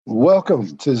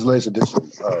Welcome to this latest edition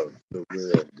of the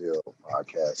Real Deal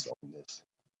podcast on this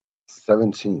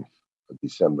 17th of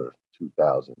December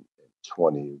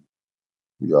 2020.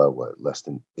 We are, less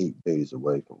than 8 days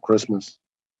away from Christmas.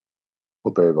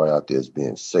 Hope everybody out there is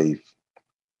being safe.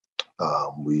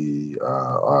 We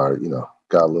are,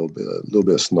 got a little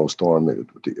bit of snowstorm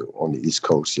on the East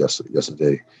Coast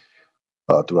yesterday.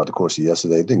 Throughout the course of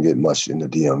yesterday, didn't get much in the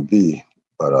DMV,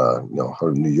 but,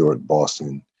 heard New York,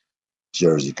 Boston,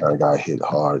 Jersey kind of got hit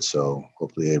hard, so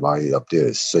hopefully everybody up there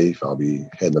is safe. I'll be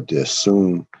heading up there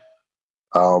soon.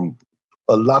 A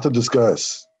lot to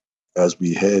discuss as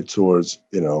we head towards,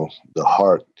 the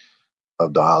heart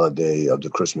of the holiday of the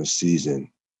Christmas season.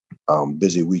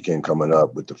 Busy weekend coming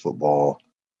up with the football,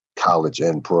 college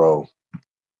and pro.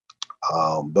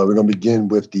 But we're going to begin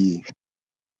with the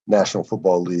National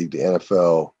Football League, the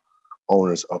NFL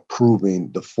owners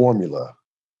approving the formula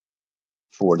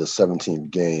for the 17th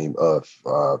game of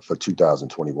for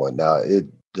 2021. Now,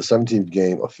 the 17th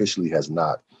game officially has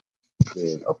not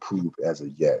been approved as of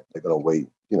yet. They're going to wait.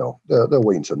 They'll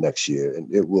wait until next year, and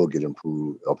it will get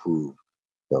approved.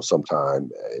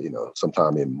 Sometime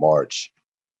in March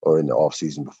or in the off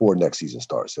season before next season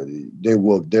starts. So there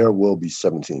will be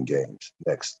 17 games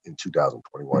next in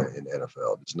 2021 in the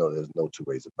NFL. There's no two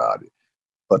ways about it.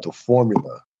 But the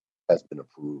formula has been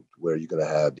approved, where you're going to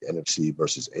have the NFC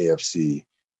versus AFC.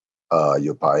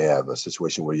 You'll probably have a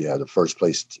situation where you have the first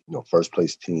place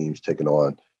teams taking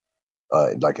on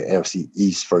like an NFC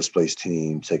East first place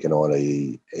team taking on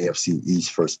a AFC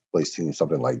East first place team,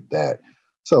 something like that.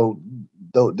 So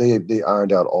they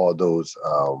ironed out all those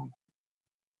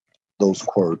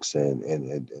quirks and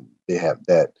they have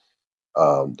that.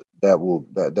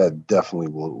 That definitely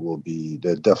will be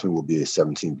a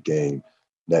 17th game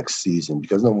next season,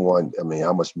 because number one, I mean,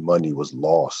 how much money was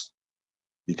lost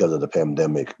because of the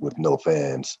pandemic with no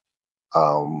fans.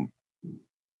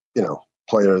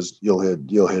 Players, you'll hear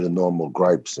the normal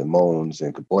gripes and moans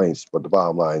and complaints, but the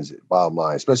bottom line,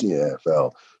 especially in the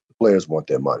NFL, the players want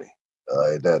their money.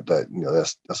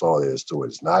 That's all there is to it.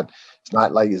 It's not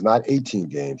 18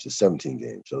 games, it's 17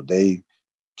 games. So they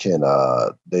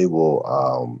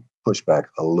will push back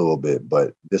a little bit,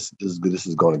 but this is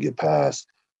going to get passed.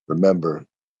 Remember,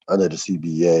 under the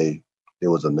CBA, there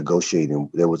was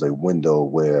a window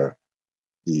where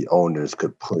the owners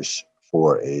could push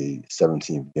for a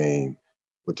 17th game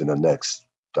within the next.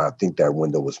 I think that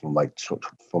window was from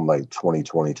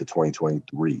 2020 to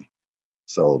 2023.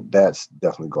 So that's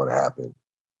definitely going to happen.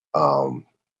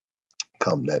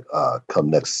 Come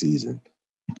next season.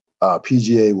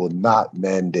 PGA will not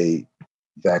mandate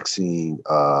vaccine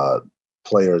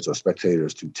players or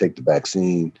spectators to take the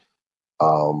vaccine,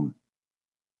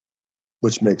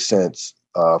 which makes sense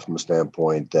from a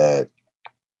standpoint that,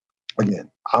 again,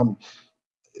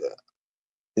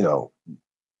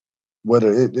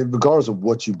 regardless of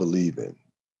what you believe in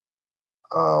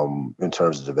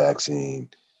terms of the vaccine,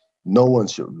 no one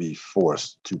should be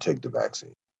forced to take the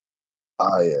vaccine.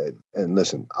 And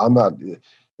listen, I'm not,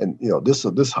 and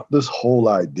this whole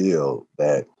ideal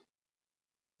that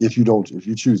if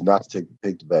you choose not to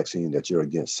take the vaccine, that you're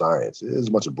against science, is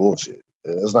a bunch of bullshit.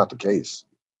 That's not the case.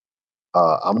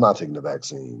 I'm not taking the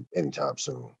vaccine anytime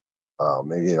soon.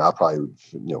 Again, I probably,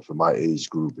 for my age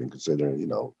group and considering,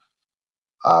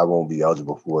 I won't be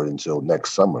eligible for it until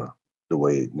next summer, the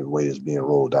way it's being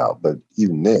rolled out. But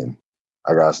even then,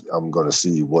 I'm going to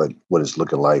see what it's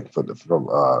looking like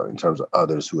in terms of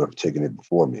others who have taken it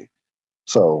before me.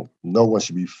 So no one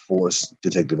should be forced to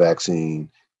take the vaccine.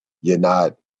 You're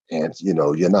not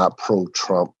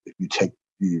pro-Trump if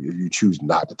you choose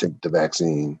not to take the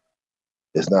vaccine.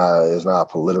 It's not a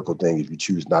political thing if you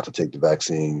choose not to take the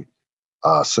vaccine.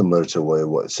 Similar to what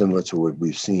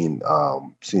we've seen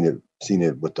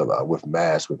it with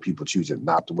masks, when people choosing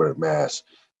not to wear a mask.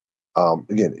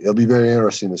 Again, it'll be very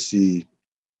interesting to see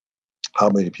how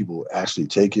many people actually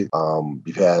take it.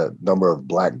 We've had a number of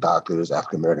Black doctors,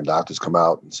 African American doctors, come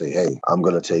out and say, "Hey, I'm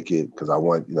going to take it because I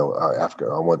want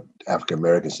African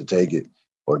Americans to take it,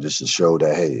 or just to show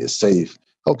that, hey, it's safe."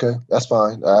 Okay, that's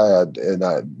fine.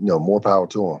 More power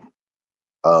to them.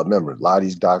 Remember, a lot of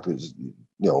these doctors,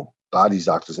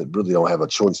 that really don't have a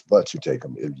choice but to take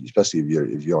them, especially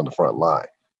if you're on the front line.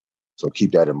 So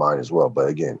keep that in mind as well. But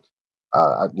again,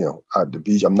 I'm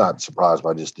not surprised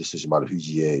by this decision by the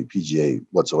PGA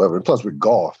whatsoever. And plus, with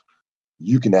golf,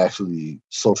 you can actually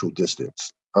social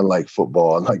distance, unlike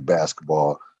football, unlike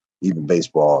basketball, even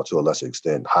baseball to a lesser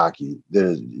extent, hockey.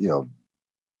 There's,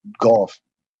 golf,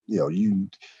 you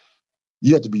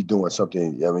have to be doing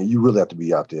something. I mean, you really have to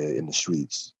be out there in the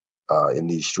streets, in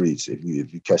these streets, if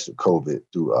you catch the COVID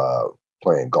through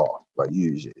playing golf. Like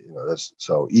that's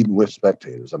so even with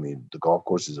spectators. I mean, the golf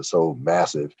courses are so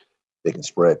massive, they can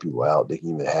spread people out. They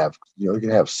can even have, you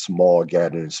can have small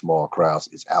gatherings, small crowds.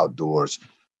 It's outdoors.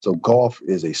 So golf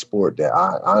is a sport that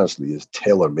honestly is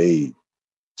tailor made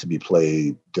to be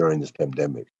played during this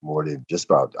pandemic more than just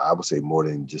about, I would say more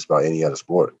than just about any other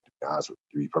sport. To be honest with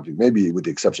you, to be perfect, maybe with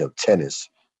the exception of tennis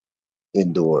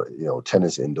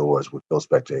tennis indoors with no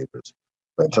spectators.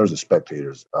 But in terms of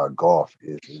spectators, golf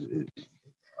is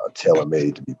tailor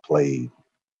made to be played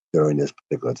during this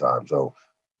particular time. So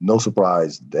no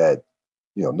surprise that,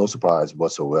 no surprise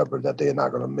whatsoever that they are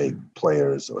not going to make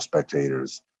players or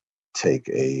spectators take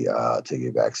a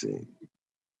vaccine.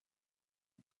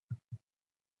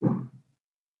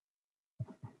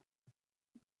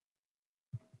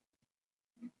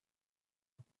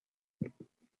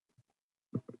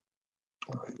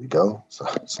 Here we go. So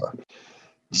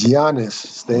Giannis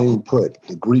staying put.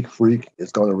 The Greek Freak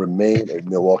is going to remain a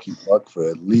Milwaukee Buck for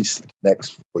at least the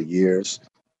next 4 years.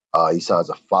 He signs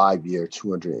a 5-year,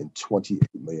 $228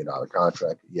 million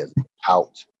contract. He has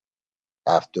out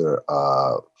after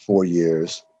 4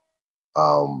 years.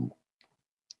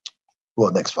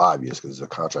 Next 5 years because it's a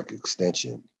contract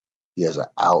extension. He has an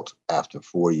out after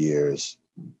 4 years.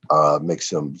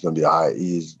 Makes him going to be high.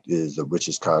 He is the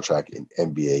richest contract in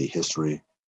NBA history.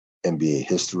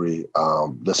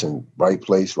 Listen, right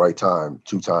place, right time.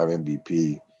 2-time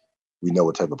MVP. We know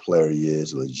what type of player he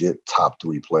is. Legit top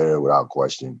 3 player without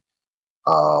question.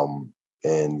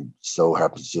 And so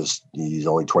happens just he's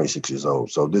only 26 years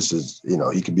old. So this is,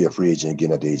 he could be a free agent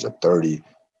again at the age of 30,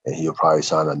 and he'll probably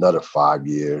sign another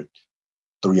 5-year,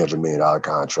 $300 million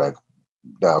contract.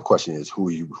 Now, the question is who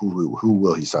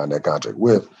will he sign that contract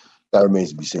with? That remains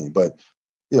to be seen. But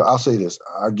I'll say this: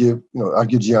 I give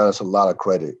Giannis a lot of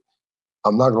credit.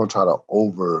 I'm not going to try to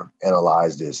over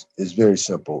analyze this. It's very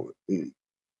simple.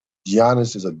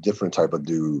 Giannis is a different type of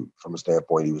dude from a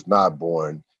standpoint. He was not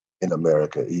born in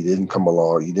America. He didn't come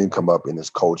up in this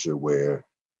culture where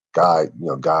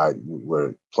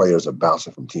where players are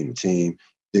bouncing from team to team.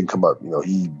 Didn't come up,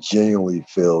 he genuinely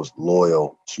feels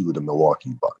loyal to the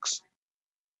Milwaukee Bucks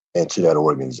and to that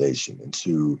organization and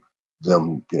to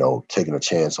them, taking a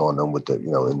chance on them with which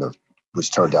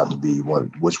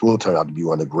will turn out to be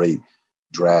one of the great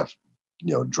draft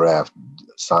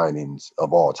signings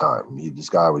of all time. This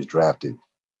guy was drafted,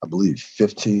 I believe,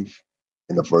 15th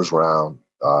in the first round.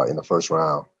 In the first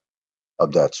round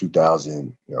of that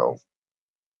 13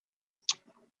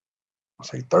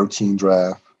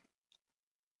 draft.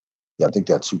 Yeah, I think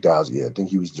that 2000. Yeah, I think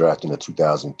he was drafted in the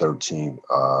 2013.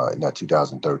 In that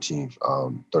 2013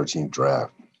 13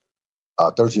 draft,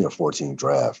 13 or 14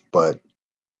 draft. But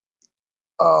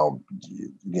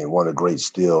again, one of the great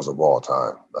steals of all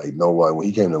time. Like no one, when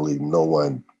he came to the league, no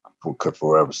one could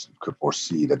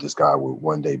foresee that this guy would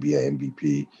one day be an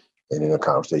MVP and in a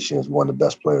conversation as one of the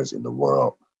best players in the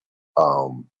world. I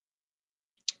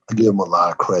give him a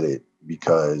lot of credit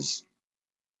because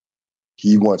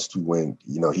he wants to win.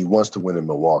 He wants to win in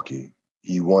Milwaukee.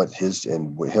 He wants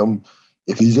and with him,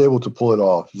 if he's able to pull it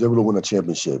off, he's able to win a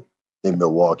championship in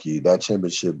Milwaukee. That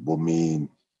championship will mean,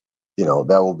 that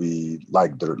will be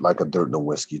like a Dirk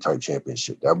Nowitzki type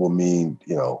championship. That will mean,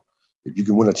 if you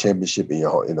can win a championship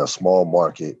in a small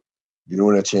market, you can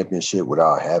win a championship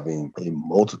without having a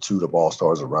multitude of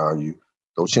all-stars around you.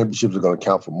 Those championships are going to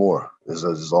count for more. This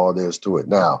is all there is to it.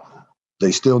 Now,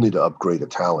 they still need to upgrade the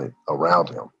talent around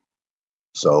him.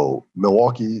 So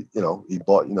Milwaukee,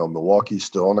 Milwaukee's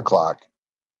still on the clock.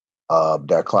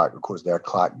 That clock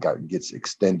gets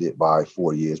extended by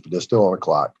 4 years, but they're still on the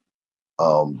clock.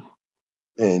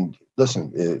 And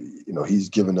listen, he's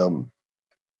given them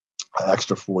an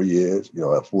extra 4 years,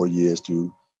 4 years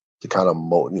to kind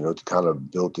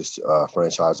of build this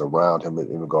franchise around him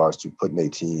in regards to putting a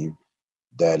team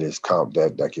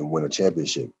that can win a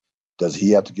championship. Does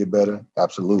he have to get better?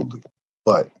 Absolutely.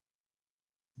 But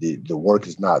the work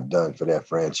is not done for that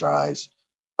franchise,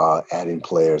 adding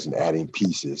players and adding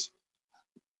pieces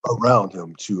around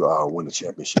him to win a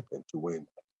championship and to win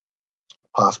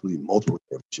possibly multiple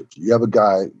championships. You have a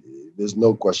guy, there's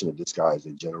no question that this guy is a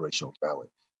generational talent.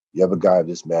 You have a guy of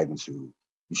this magnitude,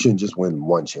 you shouldn't just win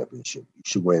one championship. You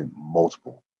should win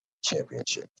multiple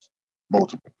championships.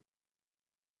 Multiple.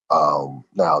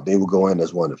 Now, they will go in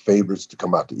as one of the favorites to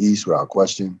come out the East without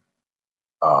question.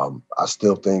 I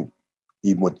still think,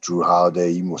 even with Drew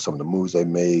Holiday, even with some of the moves they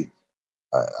made,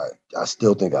 I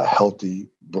still think a healthy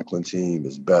Brooklyn team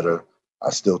is better. I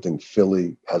still think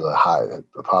Philly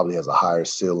probably has a higher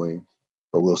ceiling,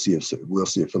 but we'll see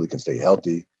if Philly can stay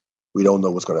healthy. We don't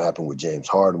know what's going to happen with James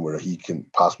Harden, where he can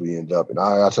possibly end up. And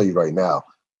I'll tell you right now,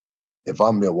 If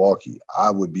I'm Milwaukee, I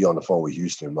would be on the phone with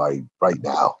Houston like right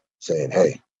now, saying,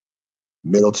 "Hey,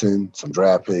 Middleton, some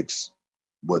draft picks,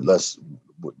 but let's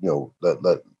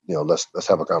let's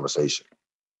have a conversation.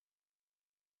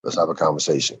 Let's have a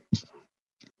conversation."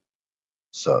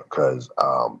 So, because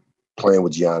playing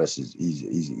with Giannis is easy.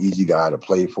 He's an easy guy to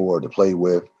play for, to play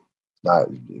with. Not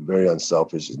very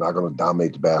unselfish. He's not going to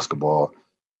dominate the basketball.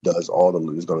 He's going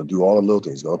to do all the little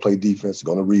things. He's going to play defense. He's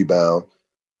going to rebound,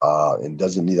 and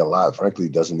doesn't need a lot. Frankly,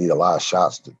 doesn't need a lot of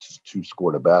shots to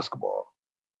score the basketball.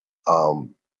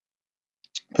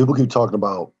 People keep talking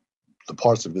about the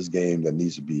parts of his game that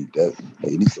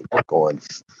he needs to work on.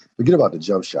 Forget about the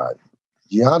jump shot.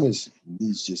 Giannis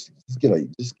needs just get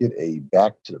a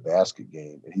back to the basket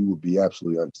game, and he will be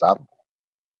absolutely unstoppable.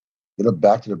 Get a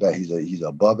back to the back. He's an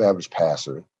above average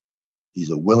passer. He's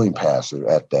a willing passer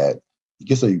at that. He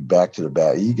gets a back to the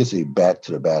back. He gets a back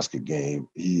to the basket game.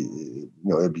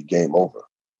 It'd be game over.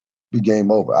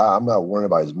 Game over. I'm not worried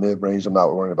about his mid range. I'm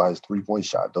not worried about his 3-point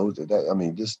shot.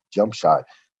 This jump shot.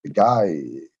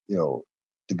 The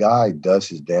guy does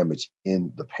his damage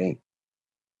in the paint.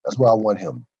 That's where I want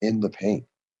him, in the paint.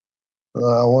 I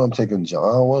don't want him taking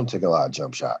a lot of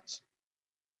jump shots.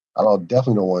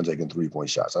 Definitely don't want him taking 3-point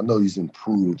shots. I know he's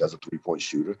improved as a 3-point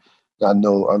shooter. I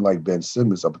know, unlike Ben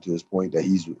Simmons up until this point, that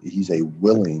he's a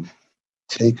willing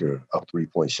taker of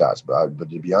 3-point shots. But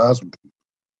to be honest with you,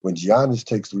 when Giannis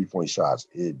takes 3-point shots,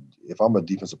 if I'm a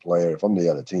defensive player, if I'm the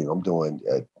other team, I'm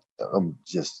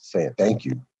just saying thank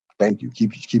you,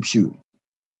 keep shooting,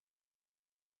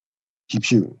 keep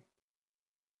shooting.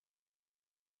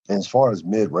 And as far as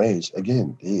mid range,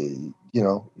 again,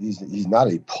 he's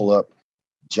not a pull up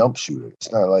jump shooter.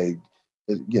 It's not like,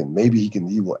 again, maybe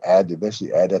he will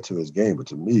eventually add that to his game. But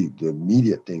to me, the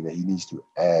immediate thing that he needs to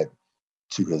add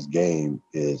to his game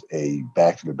is a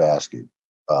back to the basket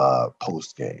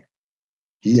post game.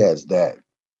 He has that.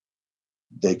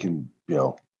 They can,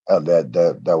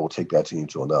 that will take that team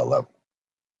to another level.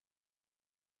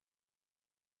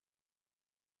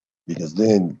 Because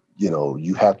then,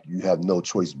 you have no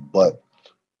choice but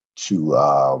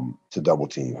to double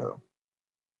team him.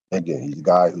 Again, he's a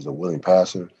guy who's a willing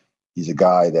passer. He's a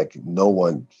guy that no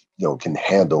one, can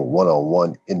handle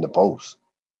one-on-one in the post.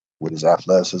 With his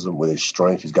athleticism, with his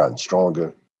strength, he's gotten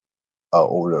stronger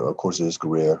over the course of his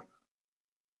career.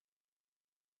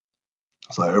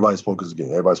 So everybody's focused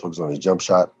on his jump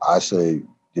shot. I say,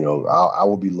 I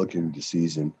will be looking at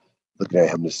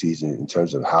him this season in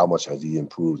terms of how much has he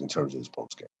improved in terms of his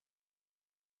post game.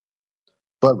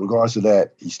 But regardless of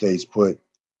that, he stays put.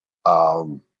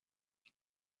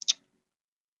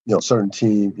 Certain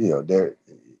team,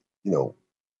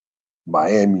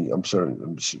 Miami. I'm sure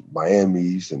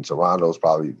Miami's and Toronto's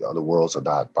probably the other worlds are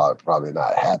not probably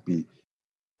not happy.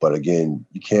 But again,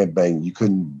 you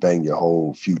couldn't bang your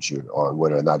whole future on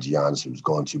whether or not Giannis was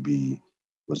going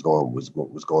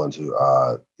to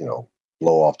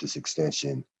blow off this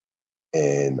extension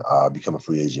and become a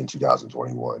free agent in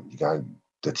 2021.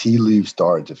 The tea leaves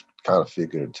started to kind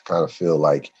of feel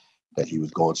like that he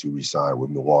was going to resign with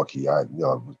Milwaukee.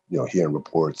 Hearing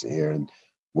reports, hearing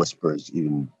whispers,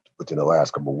 even within the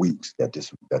last couple of weeks, that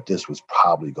this was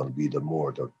probably going to be the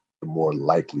more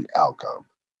likely outcome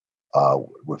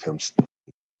with him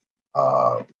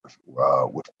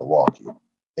with Milwaukee.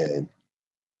 And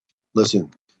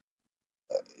listen,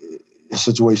 the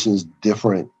situation is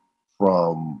different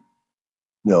from,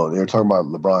 they're talking about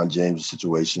LeBron James'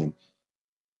 situation.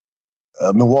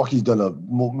 Milwaukee has done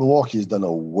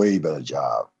a way better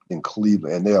job in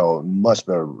Cleveland, and they are much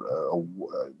better.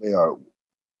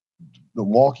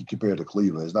 Milwaukee compared to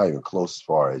Cleveland is not even close as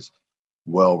far as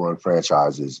well-run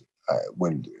franchises.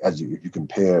 If you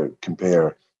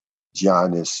compare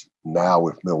Giannis now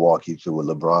with Milwaukee to what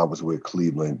LeBron was with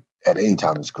Cleveland at any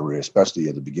time in his career, especially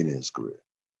at the beginning of his career.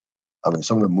 I mean,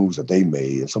 some of the moves that they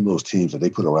made and some of those teams that they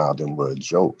put around them were a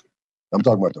joke. I'm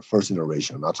talking about the first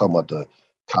iteration. I'm not talking about the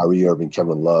Kyrie Irving,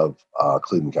 Kevin Love,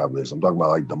 Cleveland Cavaliers. I'm talking about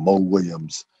like the Mo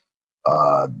Williams,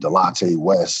 Delonte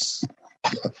West,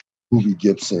 Boobie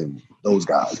Gibson, those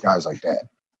guys like that.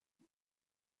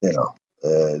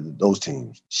 Those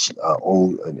teams,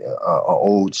 old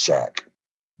Shaq,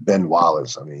 Ben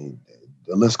Wallace. I mean,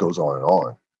 the list goes on and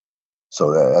on.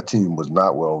 So that team was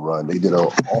not well run. They did an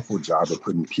awful job of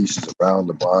putting pieces around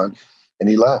LeBron, and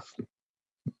he left.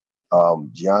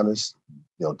 Giannis,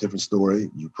 different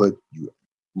story.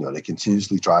 They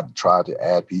continuously tried to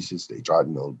add pieces. They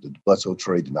tried, the Bledsoe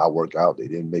trade did not work out. They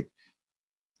didn't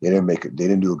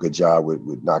do a good job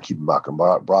with not keeping Malcolm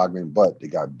Brogdon, but they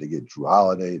get Drew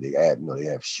Holiday. They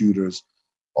have shooters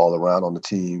all around on the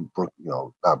team.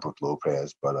 Not Brook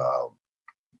Lopez, but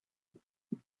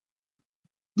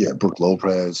Yeah, Brooke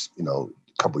Lopez, a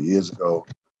couple years ago.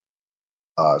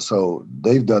 So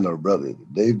they've done a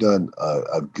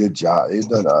good job. They've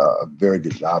done a very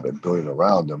good job at building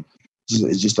around them.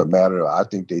 It's just a matter of, I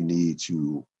think they need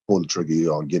to pull the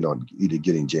trigger on either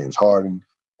getting James Harden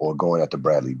or going after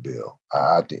Bradley Beal.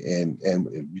 I think, and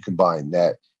if you combine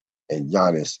that and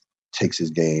Giannis takes his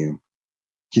game,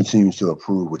 continues to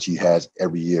improve, which he has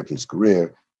every year of his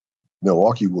career,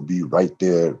 Milwaukee will be right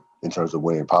there in terms of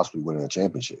possibly winning a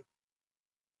championship.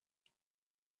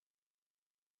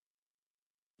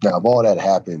 Now, if all that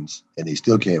happens and they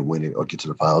still can't win it or get to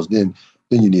the finals, then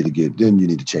you need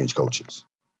to change coaches.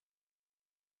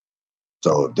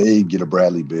 So if they get a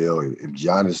Bradley Beal, if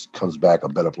Giannis comes back a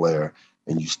better player,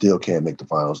 and you still can't make the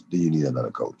finals, then you need another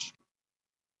coach.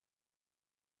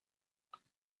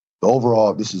 But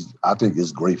overall, I think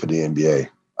it's great for the NBA.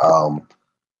 To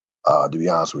be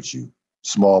honest with you,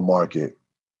 small market.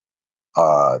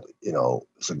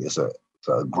 It's a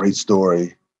great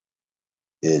story.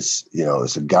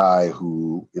 It's a guy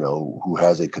who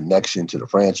has a connection to the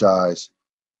franchise,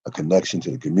 a connection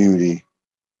to the community,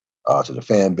 to the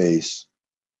fan base.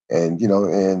 And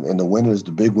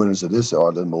the big winners of this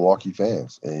are the Milwaukee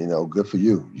fans. And good for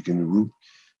you. You can root.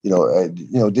 The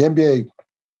NBA.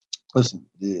 Listen,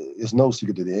 it's no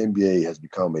secret that the NBA has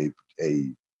become a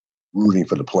rooting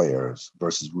for the players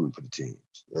versus rooting for the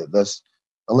teams. That's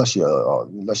unless you're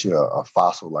a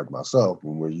fossil like myself,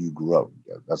 where you grew up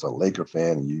as a Laker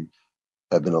fan and you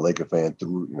have been a Laker fan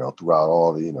throughout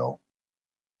all the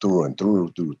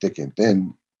through thick and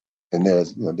thin. And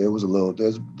there's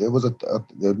there's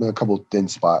been a couple of thin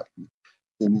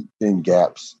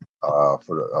gaps of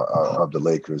the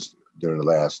Lakers during the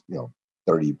last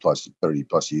 30 plus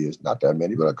years. Not that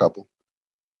many, but a couple.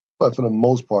 But for the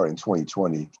most part, in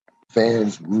 2020,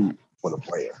 fans root for the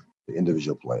player, the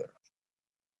individual player,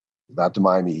 not the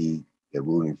Miami Heat. They're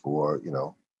rooting for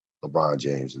LeBron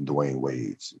James and Dwayne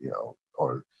Wade's,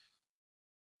 or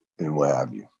and what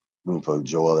have you, rooting for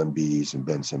Joel Embiid's and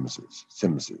Ben Simmons's.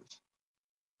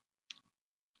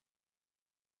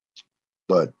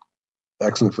 But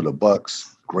excellent for the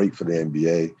Bucks, great for the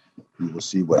NBA. We will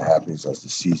see what happens as the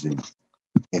season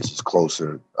inches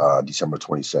closer. December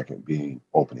 22nd being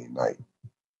opening night.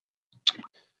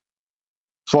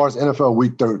 As far as NFL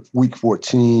week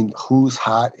 14, who's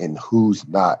hot and who's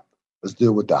not? Let's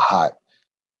deal with the hot.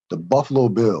 The Buffalo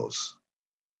Bills.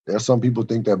 There are some people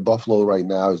think that Buffalo right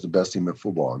now is the best team in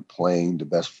football and playing the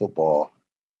best football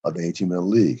of any team in the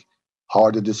league.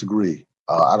 Hard to disagree.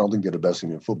 I don't think they're the best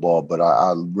team in football, but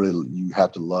you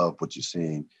have to love what you're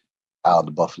seeing out of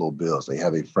the Buffalo Bills. They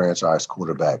have a franchise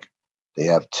quarterback. They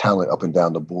have talent up and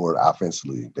down the board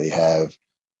offensively. They have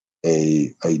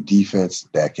a defense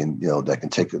that can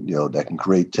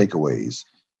create takeaways.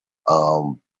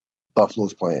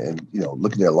 Buffalo's playing, and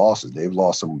look at their losses. They've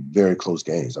lost some very close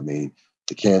games. I mean,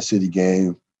 the Kansas City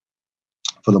game,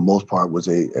 for the most part, was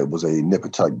a nip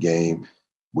and tuck game.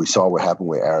 We saw what happened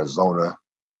with Arizona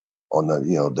on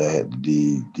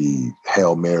the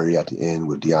Hail Mary at the end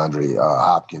with DeAndre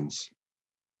Hopkins.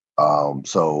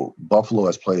 So Buffalo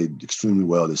has played extremely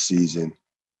well this season.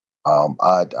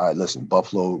 I listen.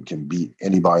 Buffalo can beat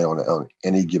anybody on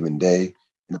any given day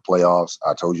in the playoffs.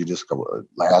 I told you this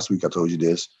last week. I told you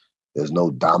this. There's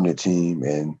no dominant team,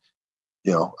 and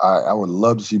I would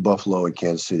love to see Buffalo and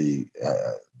Kansas City.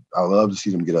 I would love to see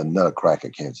them get another crack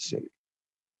at Kansas City.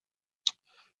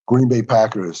 Green Bay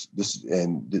Packers.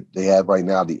 They have right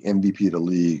now the MVP of the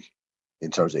league in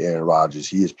terms of Aaron Rodgers.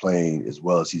 He is playing as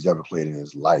well as he's ever played in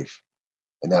his life.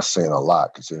 And that's saying a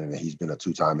lot, considering that he's been a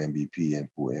two-time MVP, and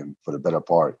for the better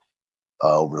part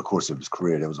over the course of his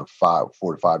career, there was a 4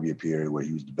 to 5 year period where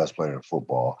he was the best player in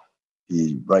football.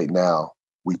 He right now,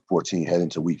 week 14, heading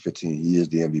to week 15, he is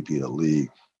the MVP of the league.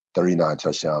 39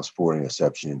 touchdowns, 4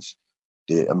 interceptions.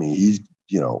 He's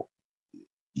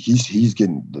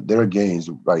getting their gains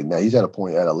right now. He's at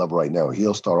a level right now.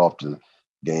 He'll start off the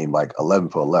game like 11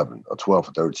 for 11 or 12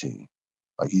 for 13.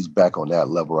 Like, he's back on that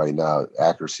level right now.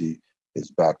 Accuracy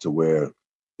is back to where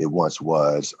it once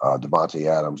was. Devontae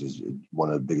Adams is one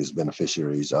of the biggest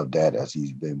beneficiaries of that, as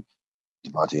he's been.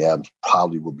 Devontae Adams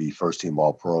probably will be first-team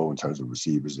All-Pro in terms of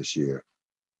receivers this year.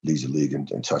 Leads the league in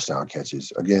touchdown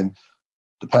catches. Again,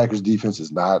 the Packers defense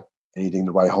is not anything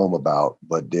to write home about,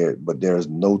 but there is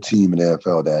no team in the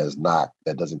NFL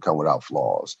that doesn't come without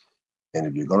flaws. And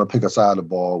if you're going to pick a side of the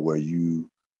ball where you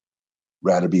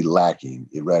rather be lacking,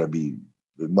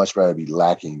 much rather be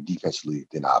lacking defensively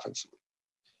than offensively.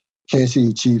 Kansas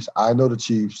City Chiefs. I know the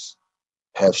Chiefs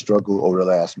have struggled over the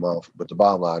last month, but the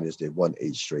bottom line is they've won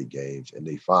 8 straight games, and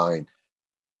they find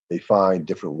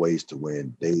different ways to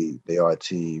win. They are a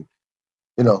team.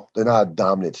 they're not a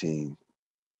dominant team,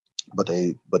 but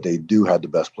they do have the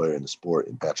best player in the sport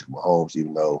in Patrick Mahomes.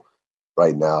 Even though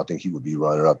right now I think he would be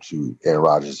running up to Aaron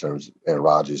Rodgers in terms of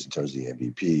the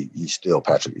MVP. He's still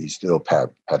Patrick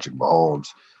Mahomes,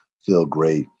 still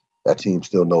great. That team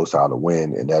still knows how to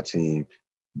win, and that team,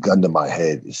 gun to my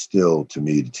head, is still to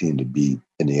me the team to beat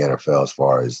in the NFL as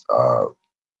far as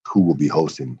who will be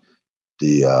hosting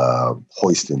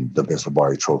hoisting the Vince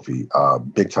Lombardi Trophy.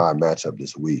 Big time matchup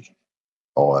this week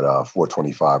on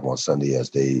 4:25 on Sunday as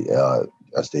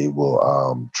they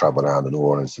will travel down to New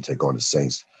Orleans to take on the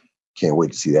Saints. Can't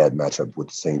wait to see that matchup with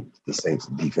the Saints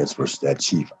defense versus that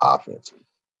Chief offense.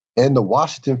 And the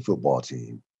Washington football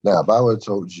team. Now, if I would have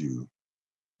told you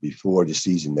before the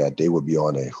season that they would be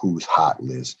on a who's hot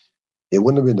list, it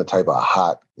wouldn't have been the type of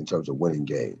hot in terms of winning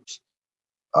games.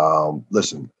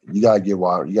 Listen, you got to give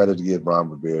Ron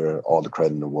Rivera all the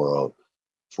credit in the world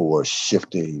for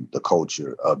shifting the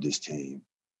culture of this team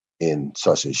in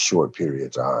such a short period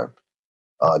of time.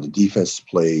 The defense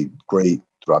played great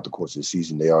throughout the course of the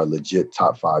season. They are a legit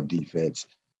top 5 defense.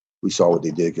 We saw what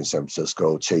they did against San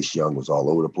Francisco. Chase Young was all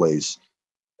over the place,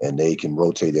 and they can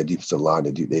rotate their defensive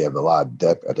line. They have a lot of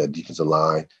depth at that defensive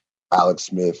line. Alex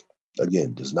Smith,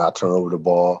 again, does not turn over the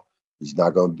ball. He's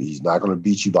not going to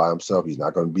beat you by himself. He's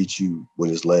not going to beat you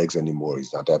with his legs anymore.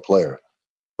 He's not that player.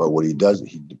 But what he does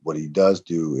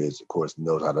do is, of course,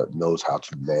 knows how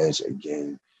to manage a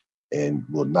game and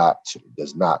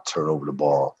does not turn over the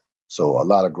ball. So a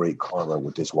lot of great karma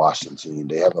with this Washington team.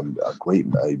 They have a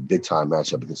big time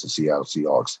matchup against the Seattle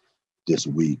Seahawks this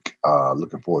week.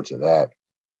 Looking forward to that.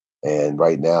 And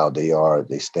right now they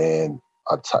stand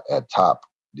at top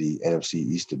the NFC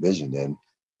East division. And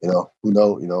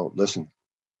listen,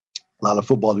 a lot of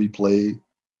football to be played.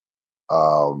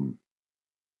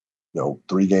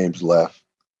 3 games left.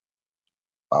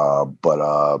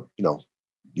 But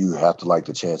you have to like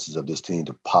the chances of this team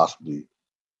to possibly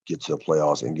get to the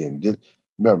playoffs. And again,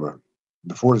 remember,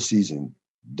 before the season,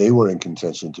 they were in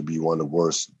contention to be one of the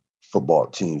worst football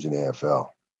teams in the NFL.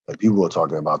 Like, people were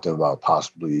talking about them about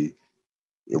possibly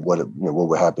what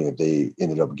would happen if they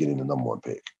ended up getting the number 1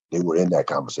 pick. They were in that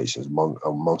conversation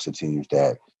amongst the teams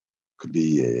that could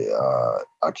be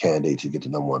a candidate to get the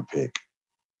number 1 pick.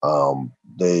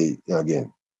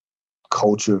 Again,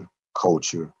 culture.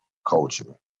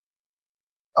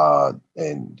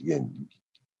 And again,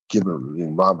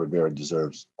 Ron Rivera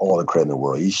deserves all the credit in the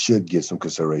world. He should get some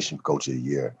consideration for Coach of the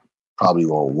Year. Probably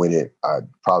won't win it. I'd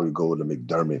probably go to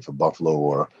McDermott for Buffalo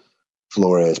or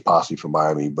Flores possibly for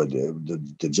Miami. But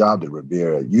the job that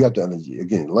Rivera, you have to,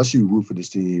 again, unless you root for this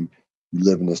team, you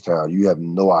live in this town, you have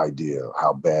no idea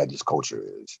how bad this culture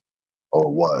is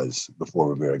or was before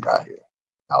Rivera got here,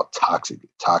 how toxic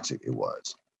it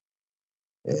was.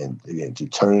 And again, to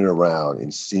turn it around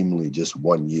in seemingly just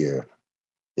 1 year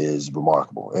is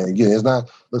remarkable. And again, it's not.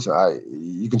 Listen,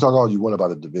 you can talk all you want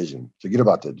about the division. Forget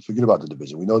about the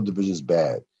division. We know the division is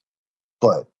bad,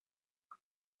 but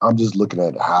I'm just looking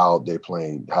at how they're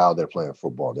playing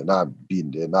football. They're not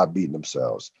beating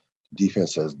themselves.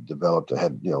 Defense has developed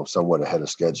somewhat ahead of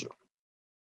schedule.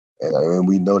 And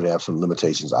we know they have some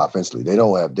limitations offensively. They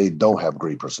don't have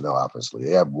great personnel offensively.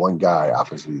 They have one guy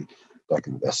offensively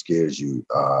that scares you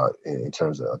in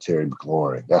terms of Terry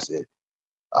McLaurin. That's it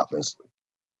offensively.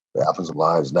 The offensive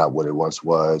line is not what it once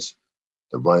was.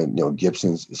 The run,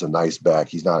 Gibson's is a nice back.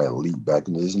 He's not an elite back,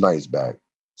 and he's a nice back.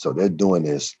 So they're doing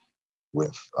this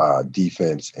with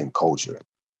defense and culture.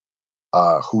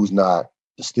 Who's not?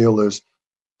 The Steelers.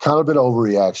 Kind of been an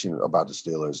overreaction about the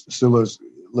Steelers. The Steelers,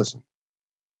 listen,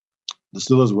 the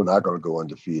Steelers were not going to go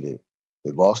undefeated.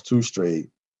 They lost 2 straight,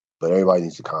 but everybody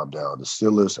needs to calm down. The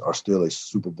Steelers are still a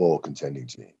Super Bowl contending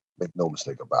team. Make no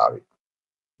mistake about it.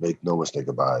 They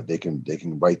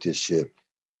can right this ship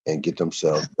and get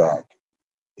themselves back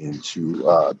into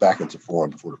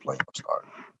form before the playoffs start.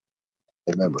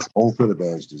 And remember, home field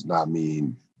advantage does not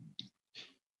mean,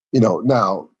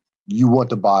 now you want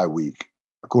the bye week.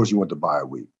 Of course you want the bye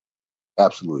week.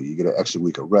 Absolutely. You get an extra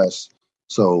week of rest.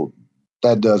 So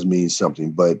that does mean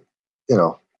something. But,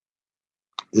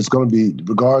 it's going to be,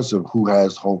 regardless of who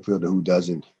has home field and who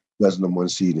doesn't, who has the number 1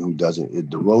 seed and who doesn't,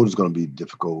 the road is going to be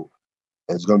difficult.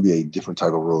 And it's going to be a different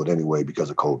type of road anyway because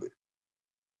of COVID.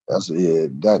 That's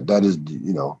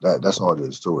all there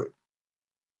is to it.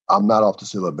 I'm not off the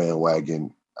Steelers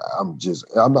bandwagon. I'm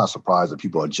not surprised that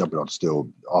people are jumping off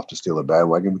the Steelers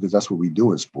bandwagon because that's what we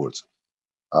do in sports.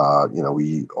 We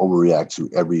overreact to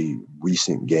every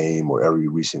recent game or every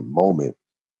recent moment.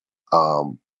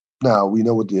 Now we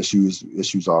know what the issues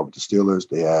are with the Steelers.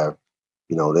 They're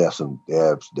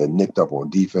nicked up on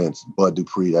defense. Bud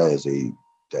Dupree, that is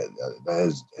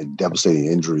a devastating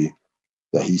injury.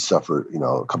 that he suffered,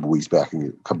 a couple weeks back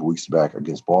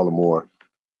against Baltimore.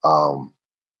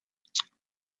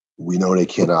 We know they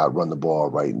cannot run the ball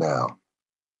right now.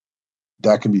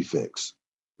 That can be fixed.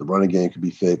 The running game can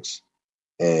be fixed,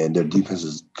 and their defense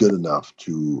is good enough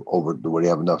where they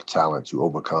have enough talent to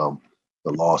overcome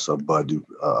the loss of Bud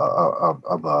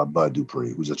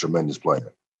Dupree, who's a tremendous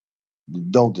player.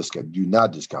 Do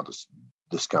not discount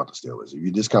the Steelers. If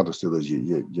you discount the Steelers,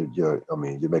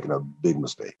 you're making a big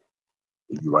mistake.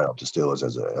 If you write up the Steelers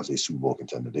as a Super Bowl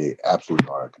contender, they absolutely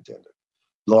are a contender.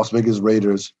 Las Vegas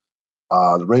Raiders.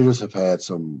 The Raiders have had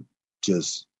some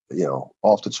just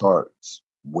off the charts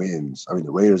wins. I mean,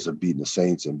 the Raiders have beaten the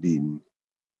Saints and beaten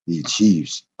the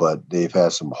Chiefs, but they've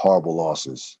had some horrible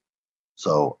losses.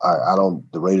 So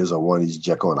the Raiders are one of these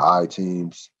Jekyll and Hyde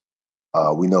teams.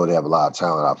 We know they have a lot of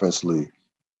talent offensively.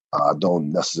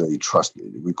 Don't necessarily trust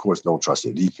it. We, of course, don't trust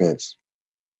their defense.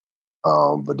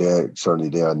 But they're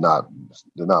not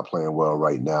playing well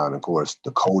right now. And of course,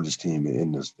 the coldest team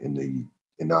and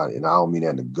I don't mean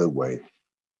that in a good way,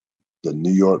 the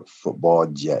New York Football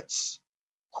Jets,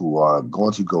 who are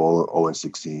going to go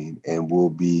 0-16 and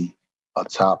will be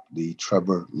atop the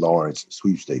Trevor Lawrence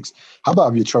sweepstakes. How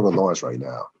about if you're Trevor Lawrence right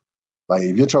now? Like,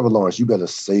 if you're Trevor Lawrence, you better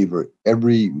savor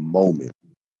every moment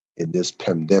in this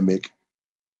pandemic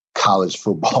college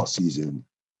football season,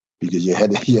 because you're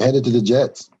headed to the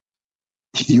Jets.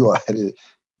 You are headed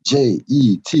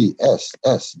Jets,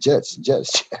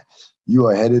 Jets. You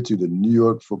are headed to the New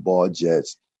York Football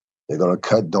Jets. They're going to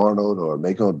cut Darnold or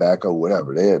make him a backup,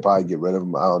 whatever. They'll probably get rid of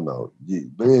him. I don't know.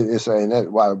 But it's saying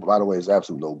that, by the way, it's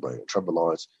absolute no-brainer. Trevor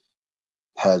Lawrence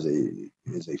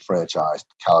is a franchise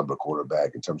caliber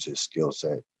quarterback in terms of his skill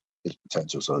set, his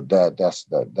potential. So that's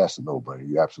a no-brainer.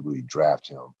 You absolutely draft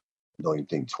him. You don't even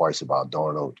think twice about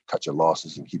Darnold. Cut your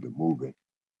losses and keep it moving.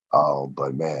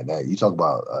 But man, you talk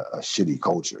about a shitty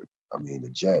culture. I mean, the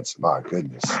Jets, my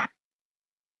goodness.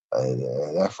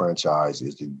 That franchise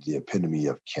is the epitome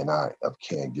of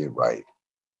can't get right.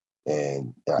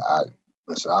 And if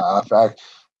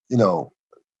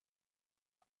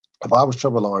I was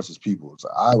Trevor Lawrence's people,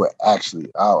 I would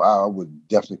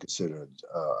definitely consider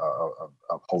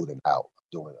holding out,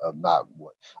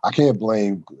 I can't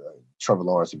blame Trevor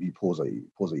Lawrence if he pulls a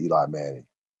Eli Manning.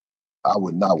 I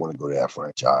would not want to go to that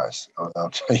franchise.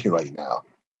 I'll tell you right now.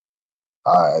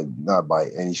 Not by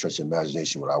any stretch of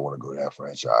imagination would I want to go to that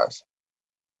franchise.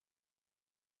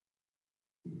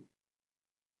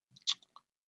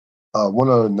 One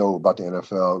other note about the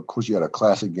NFL, of course, you had a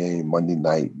classic game Monday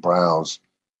night, Browns,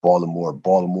 Baltimore.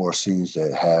 Baltimore seems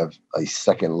to have a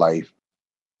second life,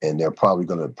 and they're probably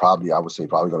going to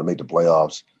make the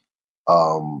playoffs.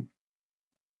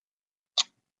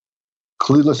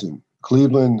 Cleveland,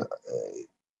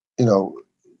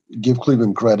 give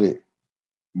Cleveland credit.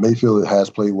 Mayfield has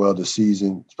played well this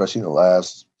season, especially in the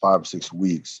last 5 or 6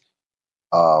 weeks.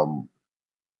 I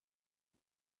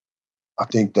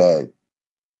think that,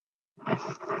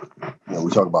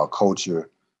 we talk about culture.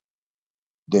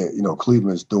 That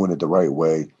Cleveland's doing it the right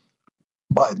way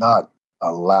by not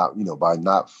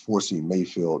forcing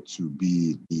Mayfield to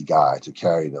be the guy to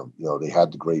carry them. They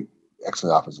had the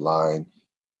excellent offensive line,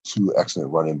 2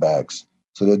 excellent running backs,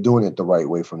 so they're doing it the right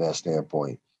way from that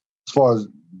standpoint. As far as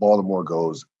Baltimore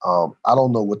goes, I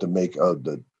don't know what to make of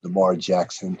the Lamar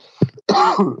Jackson,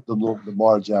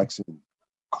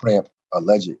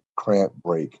 alleged cramp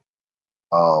break.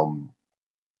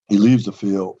 He leaves the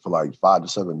field for like 5 to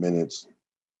 7 minutes,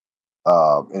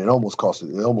 and it almost cost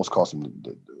him the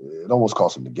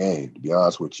game. To be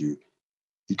honest with you,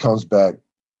 he comes back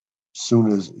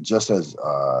just as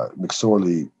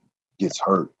McSorley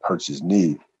hurts his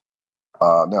knee.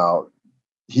 Now,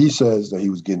 he says that he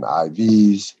was getting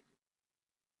IVs.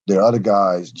 There are other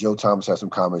guys. Joe Thomas has some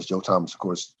comments. Joe Thomas, of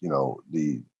course,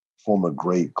 the former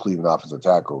great Cleveland offensive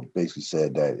tackle, basically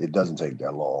said that it doesn't take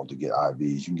that long to get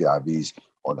IVs. You can get IVs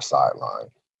on the sideline.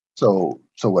 So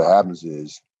what happens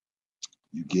is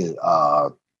you get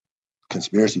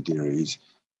conspiracy theories.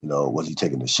 Was he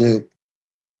taking the shit?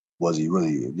 Was he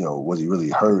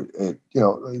really hurt?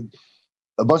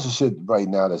 A bunch of shit right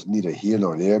now that's neither here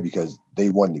nor there because they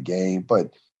won the game,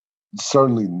 but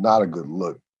certainly not a good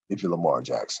look if you're Lamar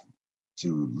Jackson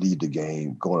to leave the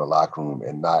game, go in the locker room,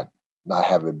 and not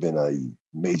having been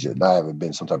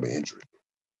some type of injury.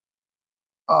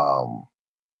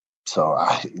 So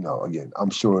again,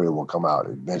 I'm sure it will come out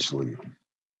eventually,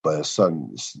 but that's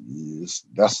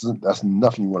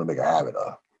nothing you want to make a habit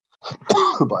of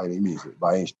by any means.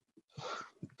 By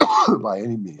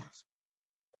any means,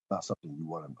 not something you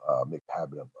want to make a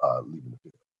habit of leaving the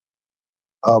field.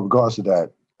 Regardless of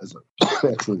that, it's an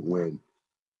excellent win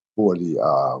for the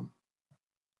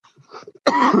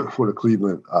for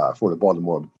the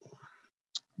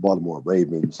Baltimore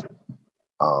Ravens.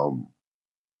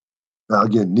 Now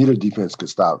again, neither defense could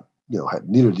stop.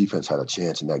 Neither defense had a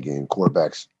chance in that game.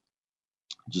 Quarterbacks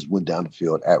just went down the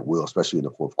field at will, especially in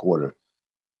the fourth quarter.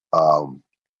 Um,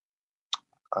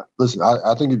 Listen,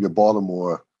 I think if you're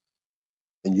Baltimore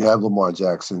and you have Lamar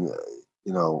Jackson,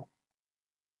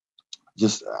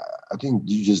 just I think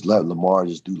you just let Lamar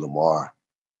just do Lamar.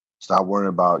 Stop worrying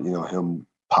about him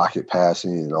pocket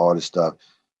passing and all this stuff.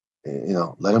 And,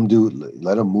 let him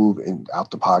move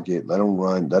out the pocket, let him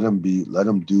run, let him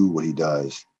do what he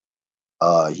does.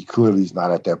 He clearly is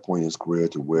not at that point in his career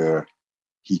to where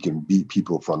he can beat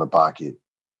people from the pocket.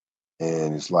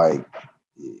 And it's like,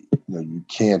 you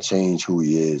can't change who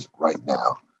he is right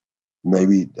now.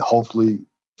 Maybe, hopefully,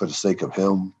 for the sake of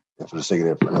him and for the sake of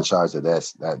their franchise,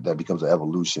 that becomes an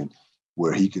evolution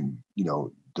where he can,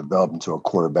 develop into a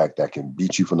quarterback that can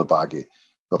beat you from the pocket.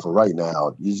 But for right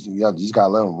now, you just got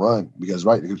to let him run because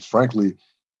frankly,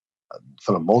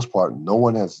 for the most part, no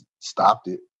one has stopped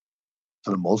it.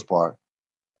 For the most part,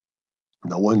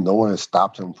 no one has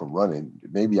stopped him from running.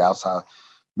 Maybe outside,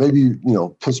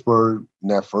 Pittsburgh in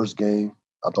that first game,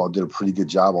 I thought did a pretty good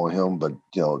job on him, but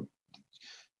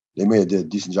they may have did a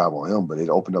decent job on him, but it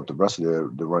opened up the rest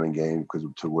of the running game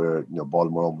to where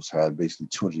Baltimore almost had basically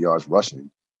 200 yards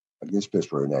rushing against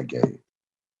Pittsburgh in that game.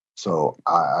 So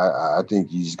I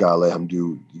think you just gotta let him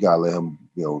do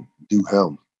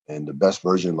him. And the best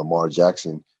version of Lamar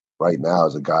Jackson right now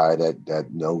is a guy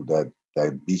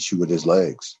that beats you with his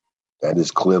legs. That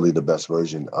is clearly the best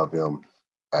version of him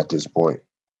at this point.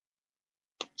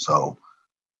 So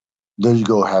there you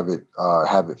go. Have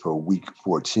it for week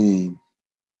 14.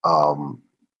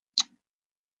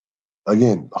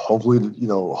 Again, hopefully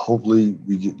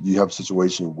you have a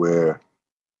situation where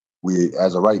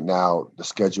as of right now, the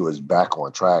schedule is back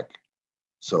on track.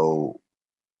 So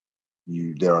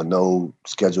there are no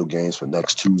scheduled games for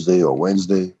next Tuesday or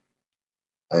Wednesday.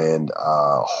 And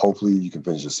hopefully you can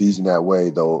finish the season that way.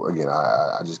 Though, again,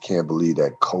 I just can't believe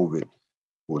that COVID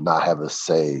will not have a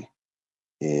say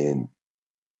in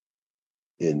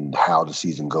how the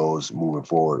season goes moving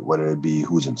forward, whether it be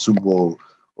who's in Super Bowl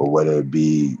or whether it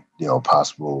be,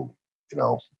 possible,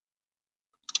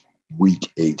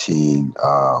 week 18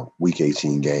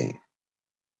 game.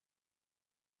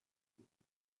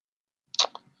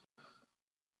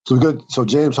 So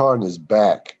James Harden is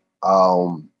back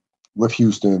with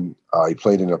Houston. He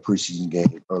played in a preseason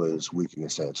game earlier this week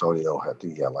against San Antonio. I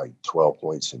think he had like 12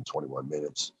 points in 21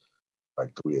 minutes,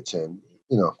 like 3 of 10.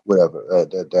 Whatever.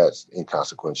 That's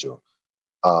inconsequential.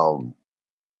 A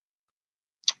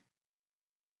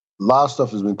lot of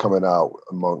stuff has been coming out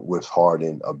with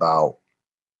Harden about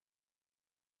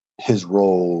his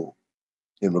role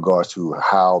in regards to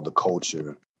how the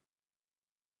culture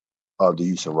of the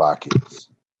Houston Rockets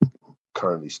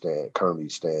currently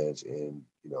stands in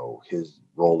his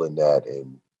role in that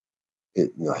and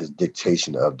his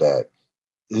dictation of that.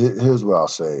 Here's what I'll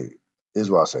say.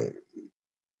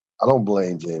 I don't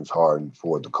blame James Harden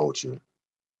for the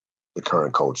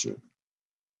current culture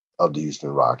of the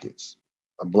Houston Rockets.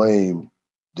 I blame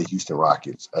the Houston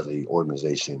Rockets as an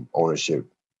organization,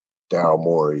 ownership, Daryl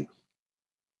Morey,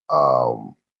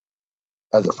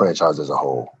 as a franchise as a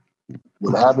whole.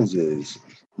 What happens is,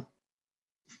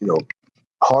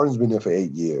 Harden's been there for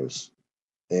 8 years,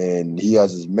 and he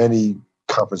has as many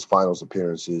conference finals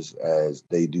appearances as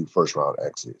they do first round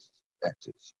exits.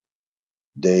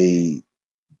 They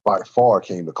by far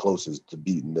came the closest to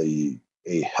beating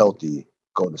a healthy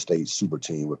Golden State super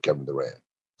team with Kevin Durant.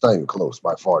 It's not even close.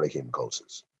 By far, they came the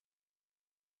closest.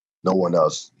 No one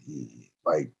else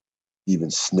even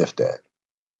sniffed that.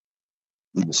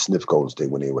 Even sniffed Golden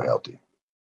State when they were healthy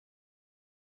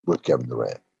with Kevin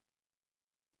Durant.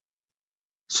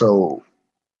 So,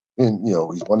 and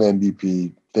he's won the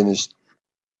MVP, finished,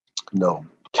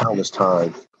 countless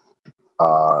times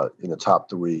in the top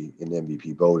 3 in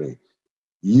MVP voting.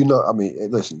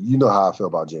 Listen, how I feel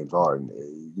about James Harden.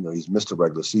 He's missed the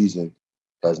regular season.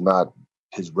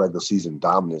 His regular season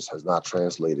dominance has not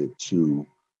translated to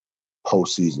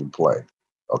postseason play.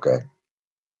 Okay.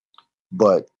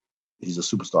 But he's a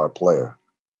superstar player.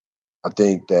 I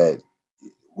think that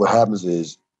what happens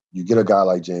is you get a guy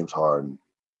like James Harden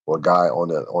or a guy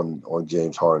on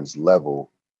James Harden's level,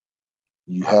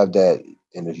 you have that,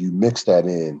 and if you mix that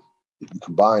in, if you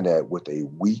combine that with a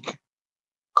weak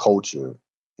culture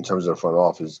in terms of the front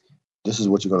office, this is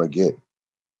what you're going to get.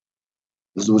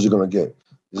 This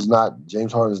is not,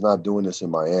 James Harden is not doing this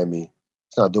in Miami.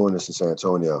 He's not doing this in San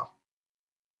Antonio.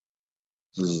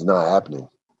 This is not happening.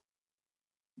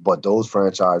 But those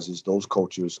franchises, those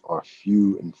cultures are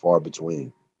few and far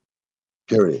between.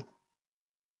 Period.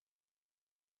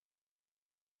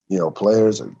 You know,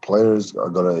 players are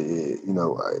gonna, it's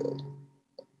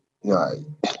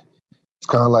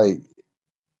kind of like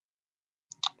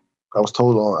I was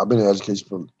told I've been in education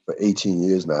for 18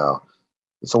 years now.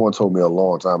 And someone told me a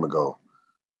long time ago,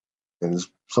 and it's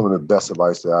some of the best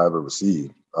advice that I ever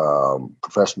received,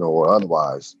 professional or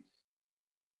otherwise.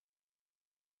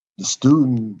 The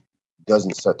student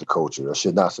doesn't set the culture or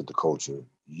should not set the culture.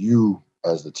 You,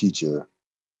 as the teacher,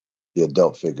 the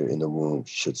adult figure in the room,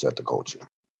 should set the culture.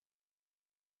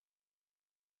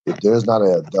 If there's not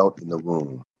an adult in the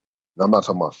room, and I'm not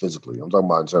talking about physically, I'm talking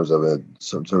about in terms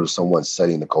of someone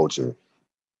setting the culture,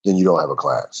 then you don't have a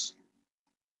class.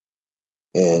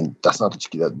 And that's not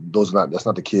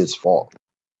the kid's fault.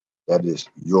 That is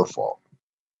your fault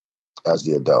as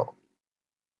the adult.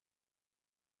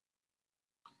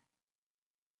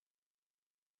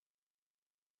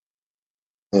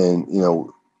 And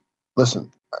listen,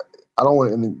 I don't want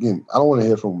to. And again, I don't want to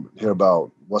hear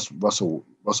about Russell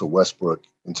Westbrook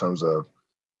in terms of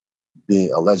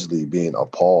allegedly being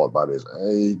appalled by this.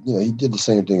 He did the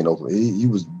same thing in Oakland.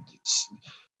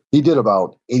 He did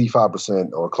about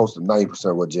 85% or close to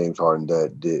 90% of what James Harden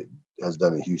has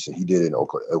done in Houston. He did in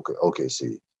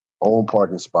OKC. Own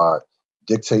parking spot,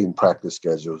 dictating practice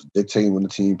schedules, dictating when the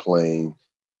team playing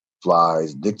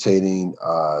flies, dictating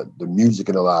the music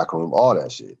in the locker room, all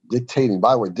that shit. Dictating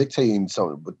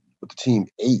something what the team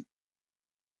ate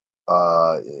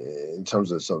in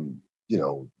terms of some,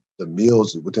 the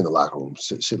meals within the locker room,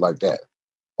 shit like that.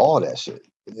 All that shit.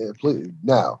 Yeah,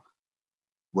 now,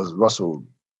 was Russell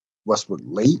Westbrook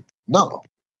late? No.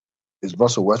 Is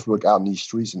Russell Westbrook out in these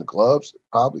streets in the clubs?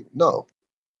 Probably no.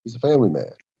 He's a family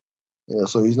man.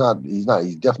 So he's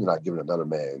definitely not giving another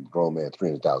grown man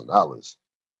 $300,000.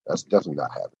 That's definitely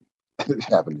not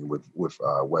happening with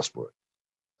Westbrook.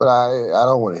 But I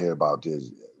don't want to hear about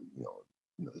this.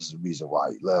 This is the reason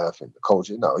why he left and the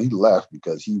coach. No, he left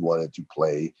because he wanted to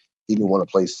play. He didn't want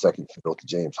to play second fiddle to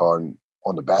James Harden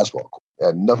on the basketball court. It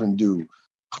had nothing to do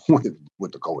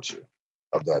with the culture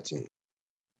of that team.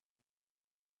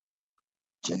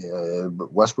 Yeah,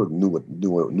 but Westbrook knew what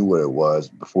it was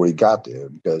before he got there,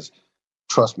 because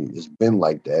trust me, it's been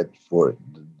like that for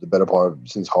the better part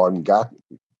since Harden got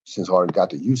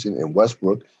to Houston. And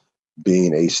Westbrook,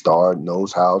 being a star,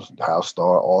 knows how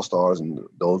all stars and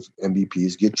those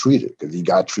MVPs get treated, because he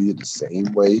got treated the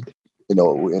same way, in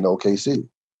OKC.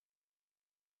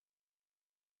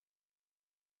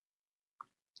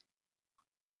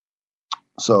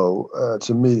 So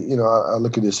to me, I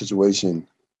look at this situation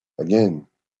again.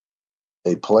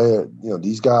 A player,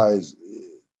 these guys,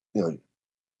 will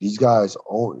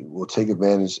take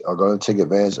advantage, are going to take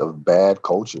advantage of bad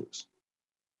cultures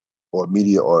or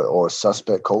media or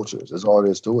suspect cultures. That's all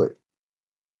there is to it.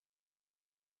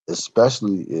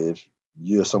 Especially if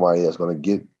you're somebody that's going to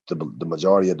get the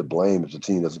majority of the blame if the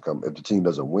team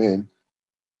doesn't win.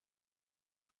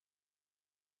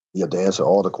 You have to answer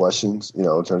all the questions, in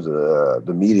terms of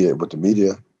the media. With the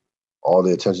media, all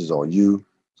the attention is on you.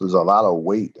 So there's a lot of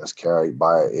weight that's carried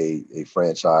by a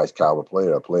franchise caliber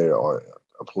player, a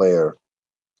player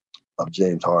of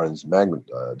James Harden's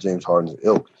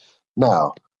ilk.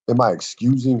 Now, am I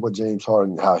excusing what James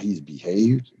Harden, how he's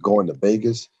behaved, going to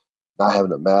Vegas, not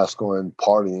having a mask on,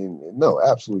 partying? No,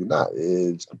 absolutely not.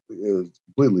 It was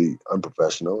completely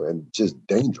unprofessional and just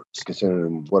dangerous,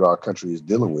 considering what our country is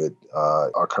dealing with,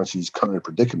 our country's current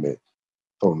predicament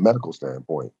from a medical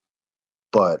standpoint.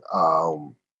 But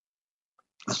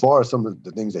as far as some of the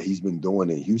things that he's been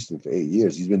doing in Houston for 8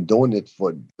 years, he's been doing it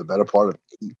for the better part of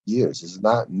 8 years. It's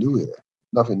not new here.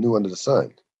 Nothing new under the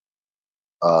sun.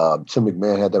 Tim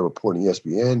McMahon had that report in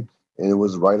ESPN, and it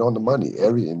was right on the money.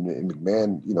 And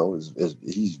McMahon,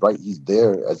 he's right. He's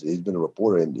there as he's been a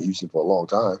reporter in Houston for a long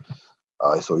time,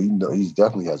 so he's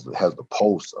definitely has the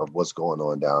pulse of what's going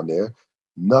on down there.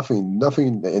 Nothing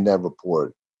in that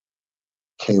report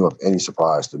came of any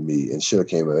surprise to me, and should have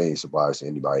came of any surprise to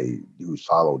anybody who's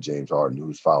followed James Harden,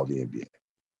 who's followed the NBA.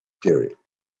 Period.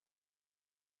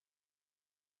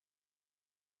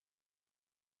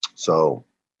 So,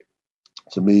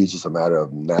 to me, it's just a matter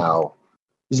of now.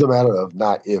 It's a matter of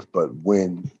not if, but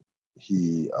when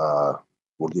he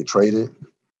will get traded.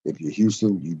 If you're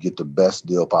Houston, you get the best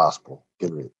deal possible.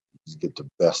 Period. Just get the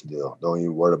best deal. Don't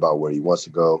even worry about where he wants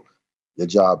to go. Your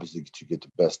job is to get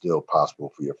the best deal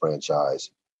possible for your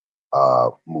franchise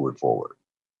moving forward.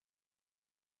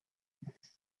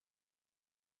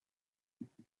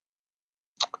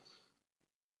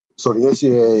 So the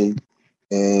NCAA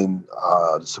and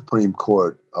the Supreme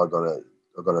Court are going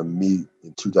are going to meet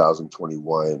in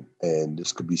 2021, and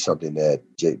this could be something that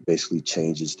basically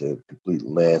changes the complete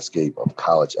landscape of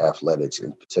college athletics,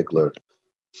 in particular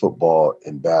football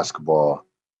and basketball.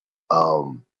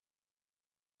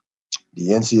 The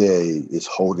NCAA is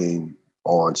holding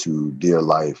on to dear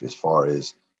life as far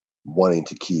as wanting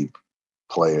to keep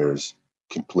players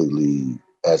completely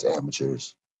as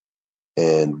amateurs.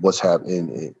 And what's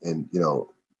happening, and the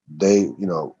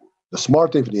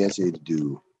smart thing for the NCAA to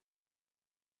do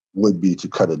would be to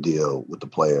cut a deal with the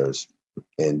players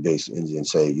and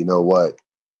say, you know what,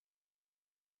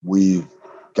 we've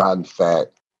gotten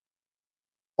fat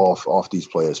off these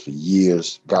players for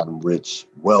years, gotten rich,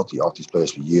 wealthy off these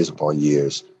players for years upon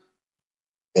years,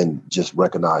 and just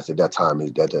recognize that time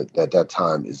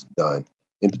is done.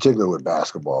 In particular with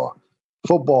basketball,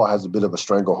 football has a bit of a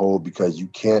stranglehold because you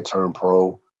can't turn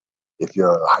pro if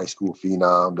you're a high school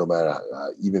phenom, no matter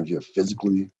even if you're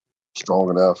physically strong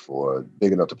enough or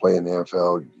big enough to play in the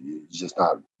NFL. It's just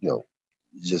not,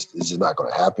 it's just not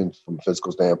going to happen from a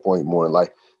physical standpoint. More than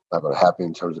likely, not going to happen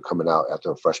in terms of coming out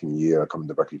after a freshman year, or coming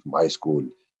directly from high school.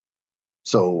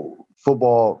 So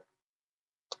football,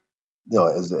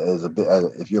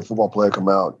 if you're a football player, come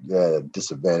out, you're at a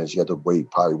disadvantage. You have to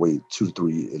wait 2 to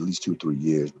 3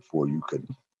 years before you could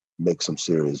make some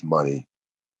serious money.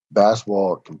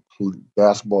 Basketball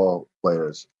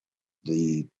players,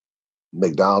 the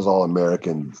McDonald's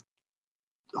All-American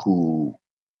who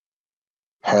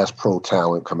has pro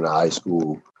talent coming out of high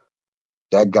school,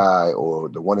 that guy, or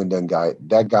the one and done guy,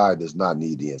 that guy does not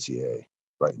need the NCAA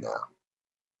right now.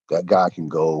 That guy can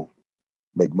go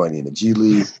make money in the G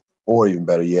League, or even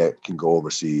better yet, can go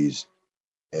overseas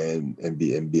and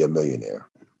be a millionaire.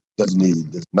 Does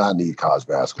not need college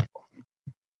basketball.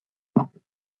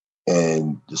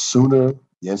 And the sooner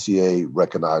the NCAA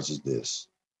recognizes this,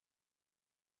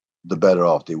 the better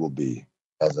off they will be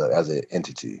as an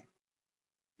entity.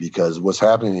 Because what's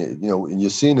happening, and you're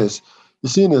seeing this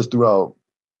throughout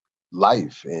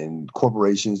life and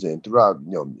corporations, and throughout,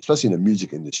 especially in the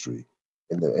music industry,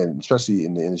 and especially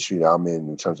in the industry that I'm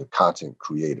in terms of content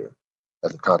creator.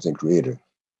 As a content creator,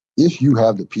 if you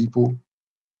have the people,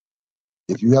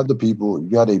 if you had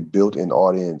a built-in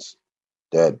audience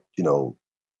that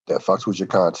that fucks with your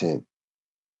content,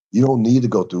 you don't need to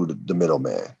go through the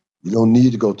middleman. You don't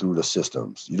need to go through the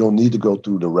systems. You don't need to go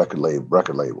through the record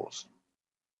labels.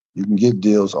 You can get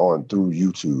deals through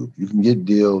YouTube. You can get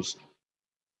deals,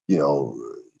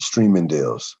 streaming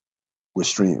deals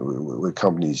with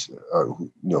companies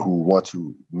who want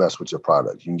to mess with your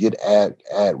product. You can get ad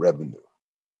revenue.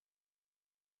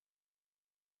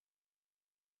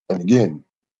 And again,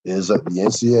 the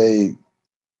NCAA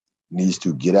needs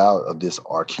to get out of this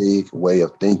archaic way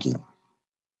of thinking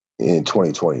in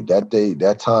 2020.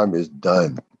 That time is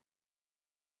done.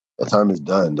 That time is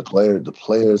done. The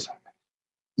players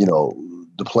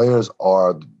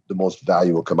are the most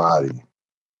valuable commodity.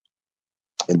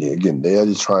 And again, they are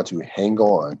just trying to hang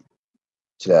on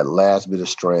to that last bit of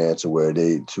strand to where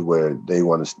they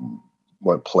want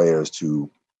players to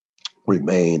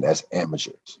remain as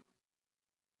amateurs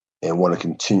and want to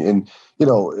continue. And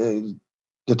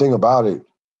the thing about it,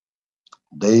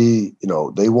 they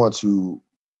want to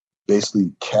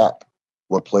basically cap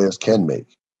what players can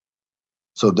make.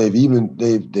 So they've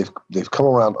come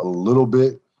around a little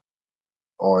bit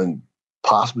on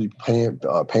possibly paying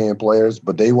players,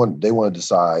 but they want to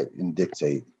decide and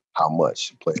dictate how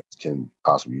much players can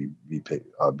possibly be paid.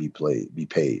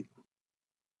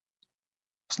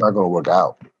 It's not going to work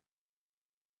out,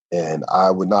 and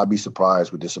I would not be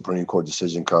surprised with the Supreme Court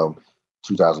decision come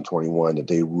 2021 that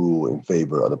they rule in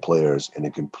favor of the players, and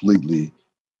it completely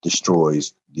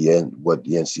destroys what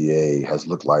the NCAA has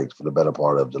looked like for the better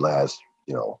part of the last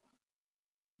 60,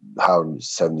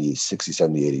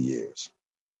 70, 80 years.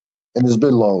 And it's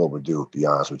been long overdue, to be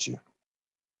honest with you.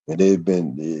 And the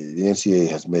NCAA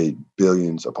has made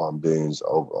billions upon billions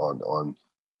on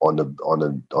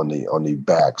the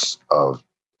backs of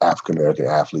African American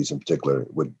athletes, in particular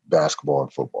with basketball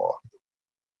and football.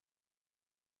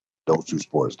 Those two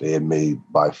sports, they have made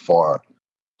by far.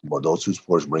 Well, those two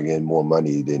sports bring in more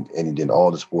money than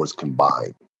all the sports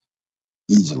combined,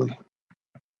 easily.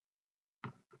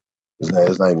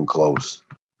 It's not even close.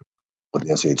 What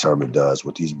the NCAA tournament does,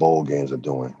 what these bowl games are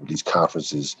doing, what these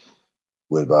conferences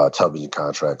with television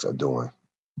contracts are doing.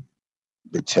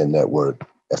 Big Ten Network,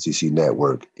 SEC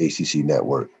Network, ACC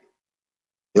Network.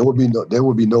 There would be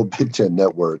no Big Ten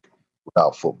Network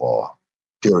without football.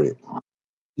 Period.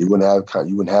 You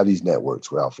wouldn't have these networks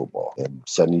without football. And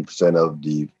 70% of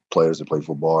the players that play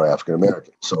football are African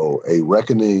American. So a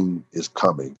reckoning is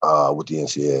coming with the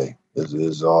NCAA.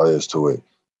 Is all there is to it.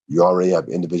 You already have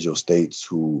individual states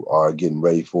who are getting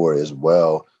ready for it as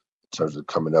well, in terms of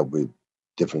coming up with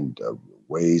different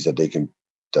ways that they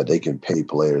can pay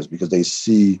players, because they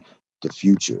see the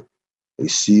future. They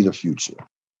see the future.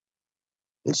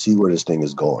 They see where this thing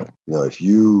is going. If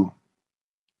you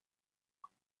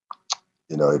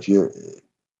if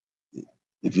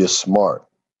you're smart,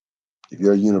 if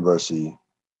you're a university,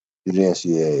 you're the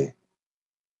NCAA,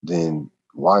 then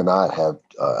why not have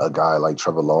a guy like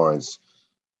Trevor Lawrence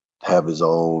have his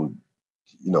own,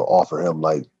 offer him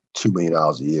like $2 million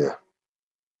a year?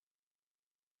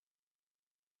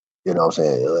 You know what I'm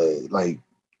saying? Like,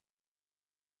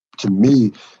 to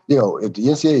me, if the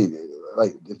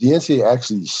NCAA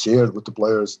actually shared with the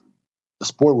players, the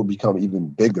sport would become even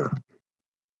bigger.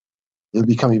 It would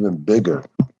become even bigger.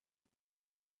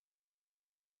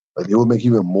 Like, it would make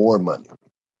even more money.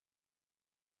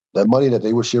 That money that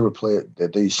they would share with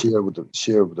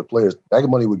the players, that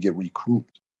money would get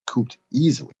recouped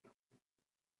easily.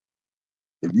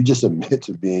 If you just admit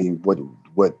to being what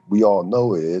we all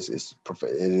know it is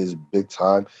big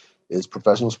time, it's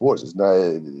professional sports. It's not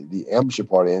the amateur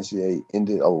part of NCAA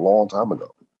ended a long time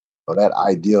ago. So that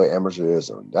idea of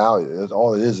amateurism, now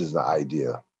all it is an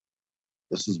idea.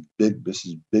 This is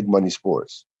big money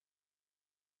sports.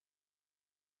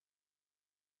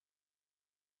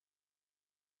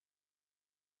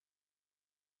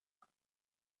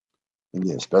 And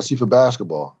yeah, especially for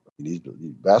basketball. These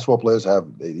basketball players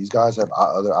these guys have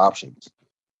other options.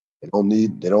 They don't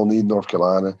need North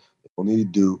Carolina. They don't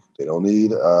need Duke. They don't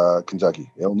need Kentucky.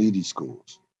 They don't need these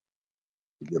schools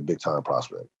to be a big time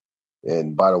prospect.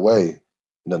 And by the way,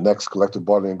 in the next collective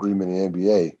bargaining agreement in the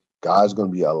NBA, guys are going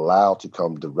to be allowed to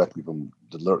come directly from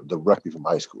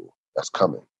high school. That's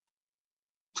coming.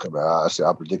 It's coming.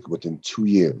 I predict within 2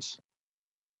 years,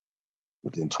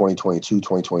 within 2022,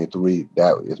 2023,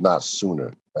 that if not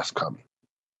sooner, that's coming.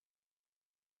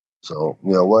 So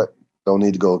you know what? Don't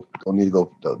need to go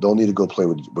play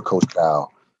with Coach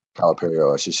Calipari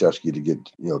or Krzyzewski to get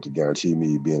to guarantee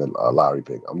me being a lottery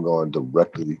pick. I'm going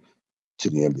directly to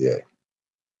the NBA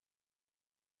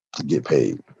to get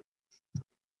paid.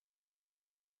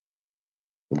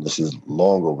 And this is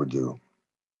long overdue.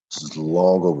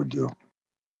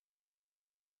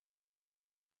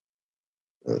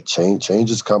 Change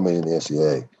is coming in the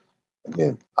NCAA.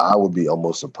 Again, I would be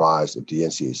almost surprised if the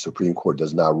NCAA Supreme Court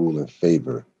does not rule in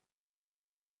favor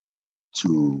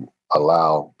to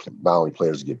allow not only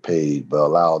players to get paid, but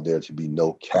allow there to be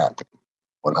no cap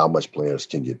on how much players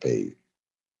can get paid,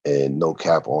 and no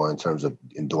cap on in terms of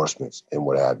endorsements and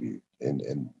what have you, and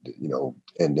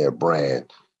their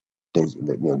brand, things,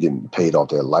 getting paid off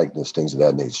their likeness, things of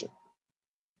that nature.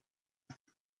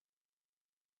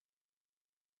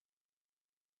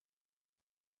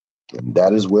 And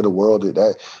that is where the world is.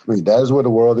 That is where the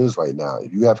world is right now.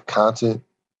 If you have content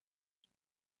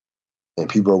and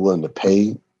people are willing to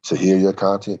pay to hear your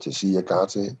content, to see your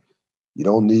content, you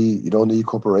don't need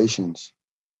corporations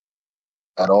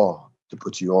at all to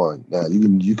put you on. Now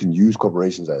you can use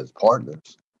corporations as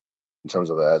partners in terms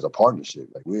of as a partnership.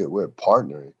 Like we're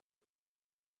partnering.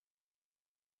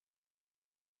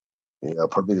 A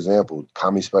perfect example,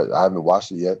 comedy special. I haven't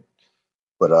watched it yet,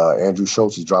 but Andrew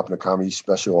Schultz is dropping a comedy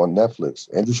special on Netflix.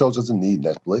 Andrew Schultz doesn't need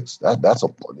Netflix.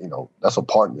 That's a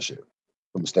partnership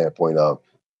from the standpoint of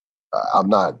I'm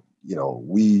not, I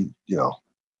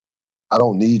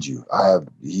don't need you.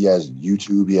 He has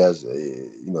YouTube. He has,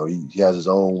 he has his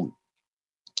own.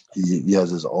 He has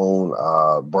his own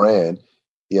brand.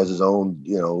 He has his own,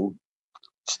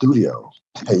 studio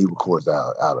that he records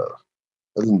out of.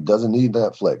 Doesn't need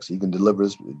Netflix. He can deliver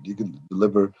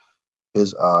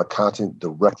his content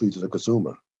directly to the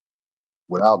consumer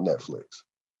without Netflix.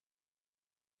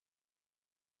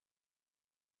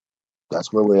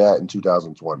 That's where we're at in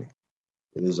 2020.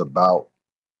 It is about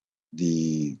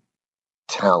the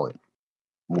talent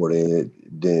more than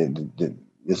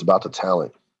it's about the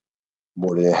talent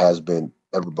more than it has been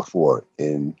ever before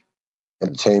in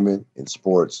entertainment, in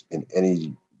sports, in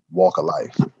any walk of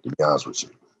life, to be honest with you.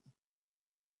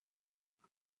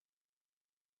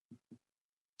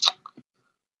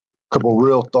 Couple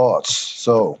real thoughts.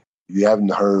 So you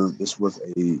haven't heard, this was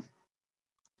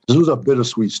a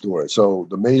bittersweet story. So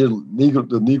the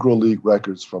Negro League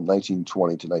records from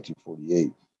 1920 to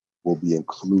 1948 will be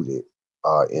included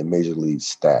in Major League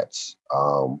stats.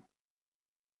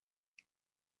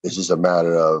 It's just a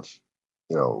matter of,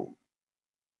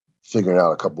 figuring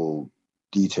out a couple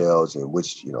details and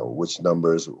which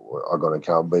numbers are going to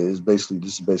count. But this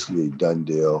is basically a done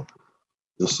deal.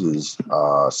 This is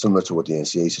similar to what the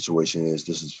NCAA situation is.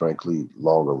 This is frankly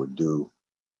long overdue.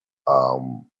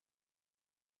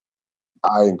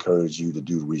 I encourage you to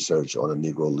do research on the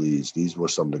Negro Leagues. These were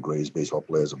some of the greatest baseball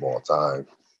players of all time.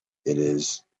 It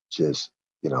is just,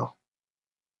 you know,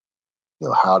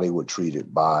 how they were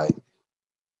treated by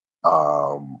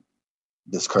um,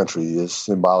 this country is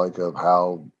symbolic of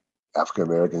how African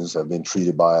Americans have been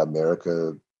treated by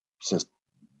America since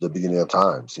the beginning of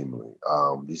time, seemingly.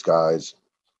 These guys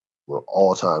were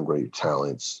all-time great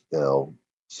talents,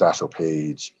 Satchel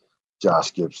Paige,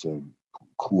 Josh Gibson,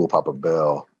 Cool Papa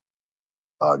Bell,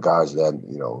 guys that,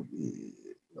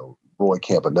 Roy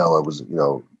Campanella was,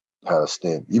 had a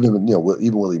stint. Even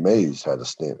Willie Mays had a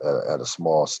stint, had a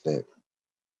small stint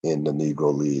in the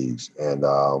Negro Leagues. And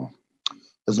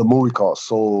there's a movie called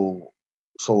Soul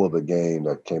of the Game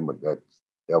that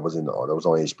was on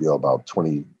HBO about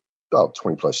 20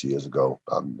 plus years ago,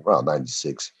 around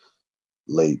 96,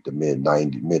 mid to late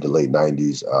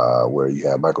 90s, where you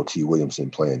have Michael T.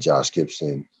 Williamson playing Josh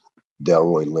Gibson,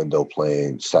 Delroy Lindo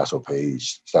playing Satchel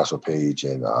Paige,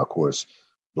 and of course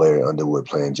Blair Underwood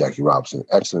playing Jackie Robinson.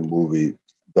 Excellent movie,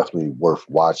 definitely worth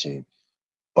watching.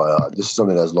 But this is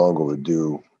something that's long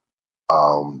overdue.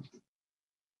 I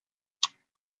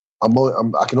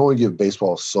can only give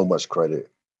baseball so much credit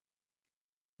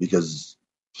because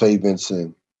Fay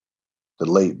Vincent, the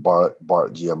late Bart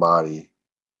Giamatti,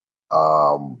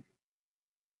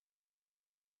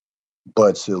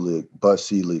 Bud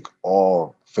Selig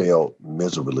all failed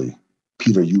miserably.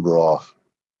 Peter Uberoff,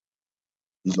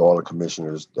 these are all the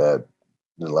commissioners that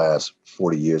in the last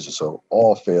 40 years or so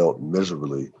all failed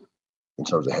miserably in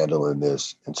terms of handling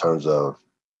this, in terms of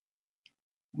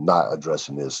not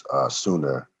addressing this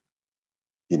sooner.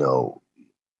 The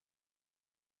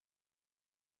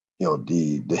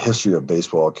history of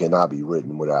baseball cannot be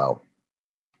written without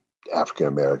African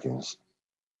Americans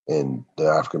and the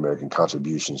African American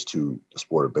contributions to the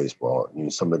sport of baseball.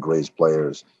 Some of the greatest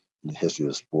players in the history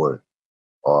of the sport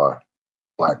are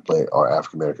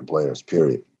African American players,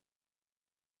 period.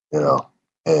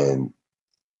 And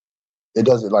it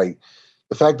doesn't, like,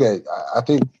 the fact that I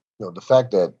think, the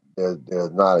fact that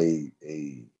there's not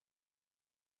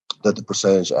that the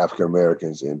percentage of African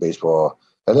Americans in baseball,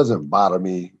 that doesn't bother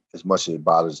me as much as it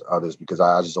bothers others, because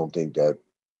I just don't think that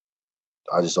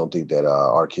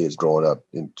our kids growing up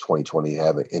in 2020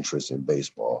 have an interest in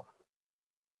baseball.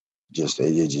 They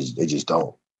just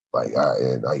don't. I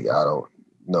don't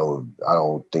know. I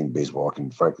don't think baseball can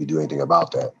frankly do anything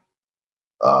about that.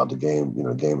 The game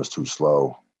is too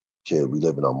slow. We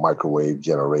live in a microwave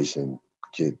generation.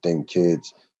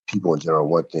 People in general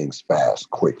want things fast,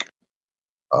 quick.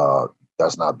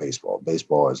 That's not baseball.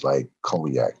 Baseball is like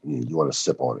cognac. You want to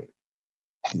sip on it.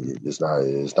 It's not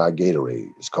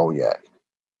Gatorade. It's cognac.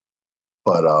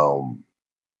 But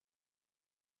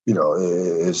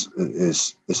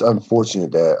it's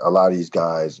unfortunate that a lot of these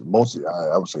guys, mostly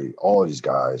I would say all of these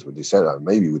guys,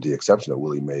 maybe with the exception of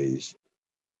Willie Mays,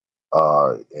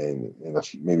 and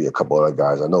maybe a couple other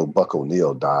guys. I know Buck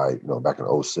O'Neil died, back in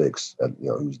 2006. He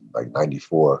was like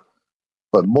 94.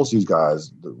 But most of these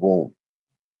guys won't,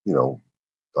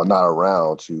 are not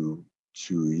around to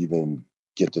even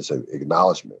get this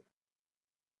acknowledgement,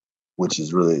 which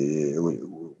is to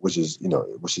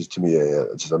me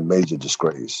just a major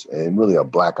disgrace and really a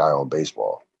black eye on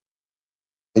baseball.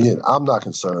 Again, I'm not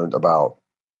concerned about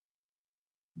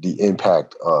the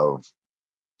impact of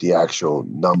the actual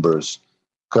numbers,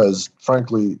 because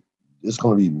frankly, it's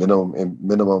going to be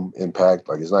minimum impact.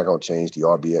 Like, it's not going to change the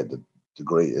RBI, the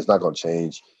grade. It's not going to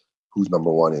change who's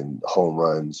number one in home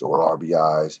runs or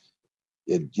RBIs.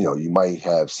 You might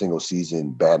have single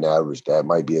season batting average that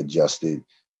might be adjusted.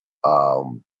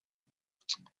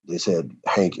 They said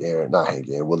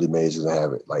Willie Mays is going to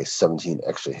have like 17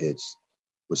 extra hits,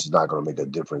 which is not going to make a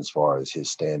difference as far as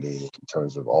his standing in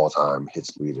terms of all-time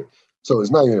hits leader. So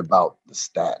it's not even about the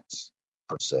stats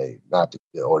per se,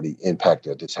 or the impact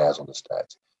that this has on the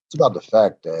stats. It's about the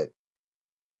fact that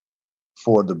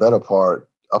for the better part,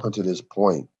 up until this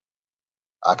point,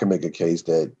 I can make a case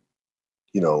that,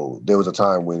 there was a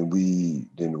time when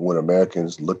when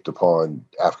Americans looked upon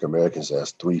African Americans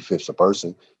as 3/5 a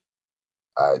person.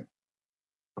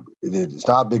 It's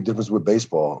not a big difference with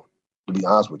baseball, to be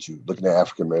honest with you. Looking at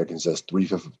African Americans as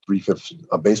 3/5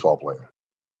 a baseball player.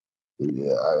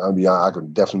 Yeah, I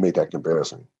can definitely make that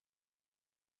comparison,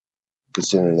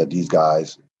 considering that these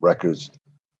guys' records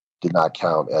did not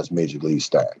count as major league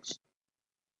stats,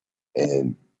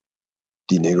 and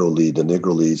the Negro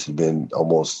Leagues have been up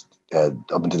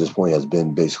until this point has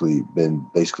been basically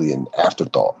an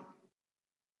afterthought.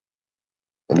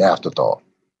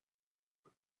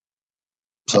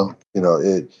 So,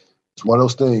 it's one of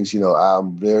those things,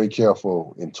 I'm very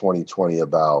careful in 2020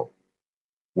 about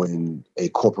when a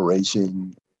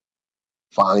corporation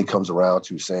finally comes around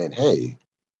to saying, "Hey,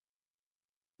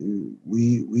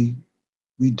 we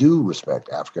do respect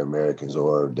African Americans,"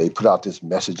 or they put out this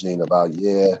messaging about,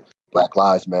 yeah, Black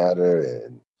Lives Matter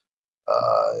and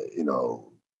you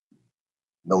know,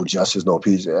 no justice, no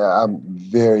peace. I'm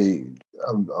very,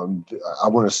 I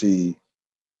want to see.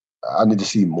 I need to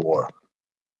see more.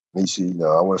 I need to see,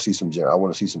 I want to see some. I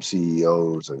want to see some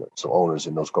CEOs and some owners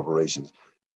in those corporations.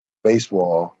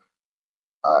 Baseball,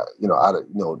 I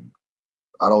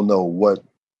don't know what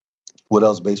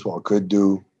else baseball could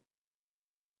do.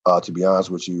 To be honest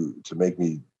with you, to make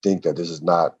me think that this is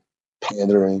not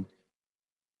pandering,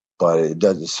 but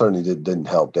it certainly didn't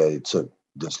help that it took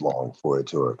this long for it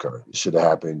to occur. It should have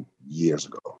happened years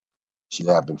ago. It should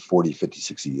have happened 40, 50,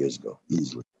 60 years ago,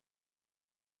 easily.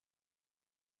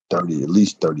 30, at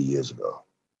least 30 years ago.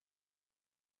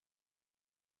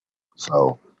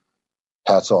 So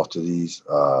hats off to these,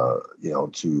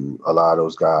 to a lot of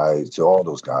those guys, to all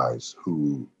those guys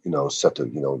who,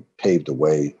 paved the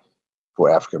way for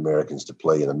African Americans to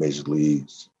play in the major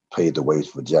leagues, paved the way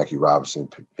for Jackie Robinson,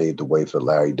 paved the way for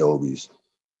Larry Doby's.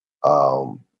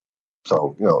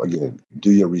 So, again,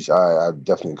 do your research. I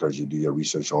definitely encourage you to do your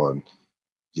research on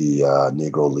the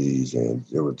Negro Leagues, and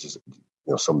it was just,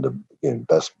 some of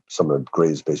the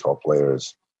greatest baseball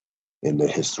players in the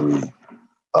history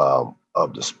of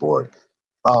the sport.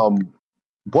 One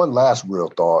last real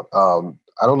thought.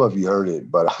 I don't know if you heard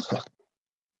it, but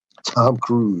Tom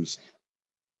Cruise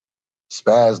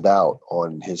spazzed out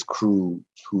on his crew,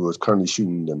 who is currently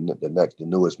shooting the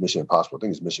newest Mission Impossible. I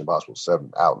think it's Mission Impossible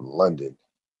 7 out in London,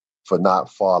 for not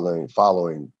following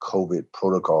COVID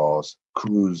protocols.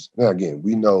 Cruise, now again,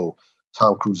 we know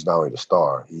Tom Cruise is not only the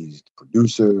star; he's the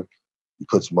producer. He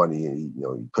puts money in.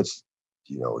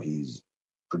 He's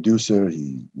producer.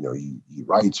 He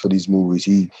writes for these movies.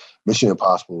 Mission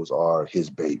Impossibles are his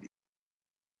baby,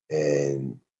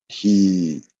 and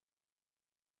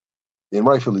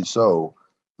rightfully so.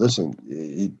 Listen,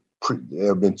 there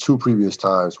have been 2 previous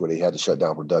times where they had to shut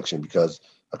down production because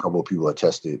a couple of people had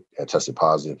tested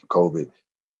positive for COVID.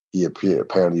 He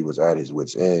apparently was at his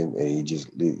wit's end, and he just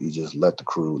let the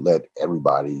crew, let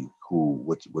everybody who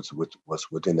was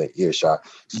within the earshot,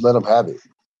 just let them have it.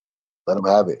 Let them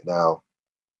have it. Now,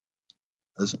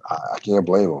 listen, I can't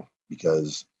blame him,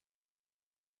 because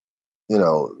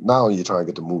not only you're trying to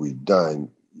get the movie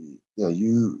done,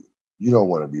 you don't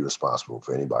want to be responsible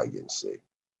for anybody getting sick.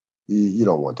 You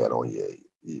don't want that on you.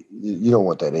 You don't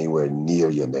want that anywhere near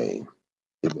your name.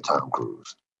 If you're Tom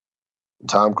Cruise. And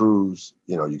Tom Cruise,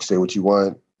 you can say what you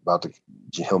want about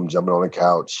him jumping on the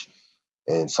couch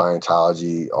and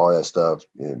Scientology, all that stuff,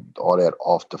 and all that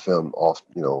off the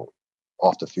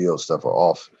field stuff or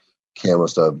off camera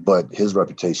stuff. But his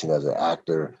reputation as an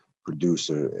actor,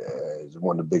 producer, is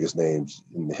one of the biggest names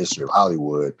in the history of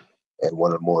Hollywood, and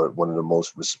one of the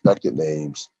most respected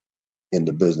names in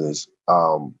the business.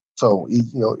 So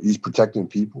he's protecting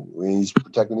people, and he's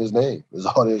protecting his name. There's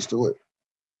all there is to it.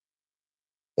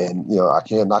 And I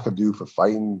can't knock a dude for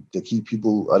fighting to keep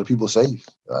other people safe.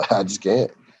 I just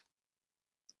can't.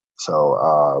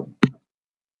 So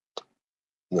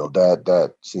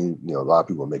that seemed, a lot of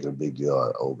people are making a big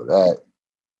deal over that,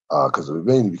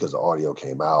 mainly because the audio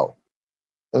came out.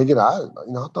 And again, I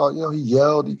thought, he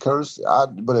yelled, he cursed.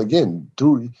 But again,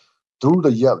 through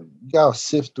the yelling, you gotta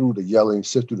sift through the yelling,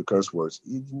 sift through the curse words.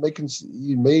 He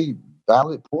made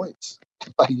valid points.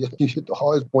 Like,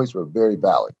 all his points were very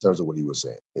valid in terms of what he was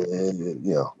saying. And,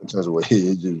 in terms of what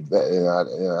he did.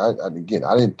 And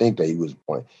I didn't think that he was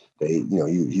playing.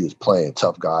 He was playing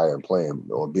tough guy and playing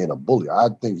or being a bully. I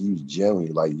think he was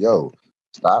genuinely like, yo,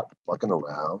 stop fucking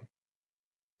around.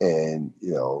 And,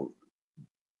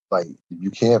 like,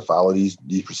 you can't follow these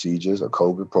procedures or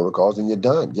COVID protocols, and you're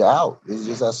done. You're out. It's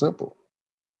just that simple.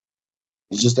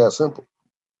 It's just that simple.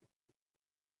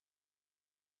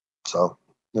 So,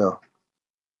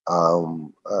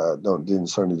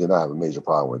 certainly did not have a major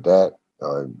problem with that.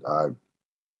 I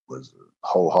was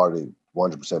wholehearted,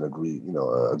 100%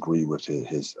 agree with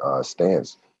his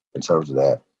stance in terms of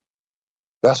that.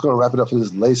 That's going to wrap it up for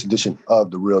this latest edition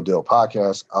of the Real Deal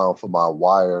Podcast. For my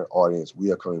Wire audience,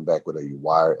 we are coming back with a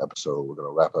Wire episode. We're going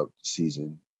to wrap up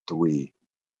season 3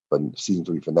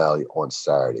 finale on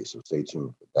Saturday. So stay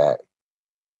tuned for that.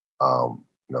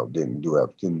 Didn't do an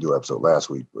episode last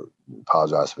week, but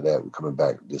apologize for that. We're coming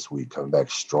back this week, coming back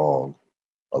strong,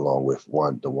 along with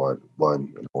the one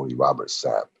and only Robert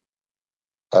Sapp.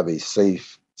 Have a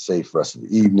safe rest of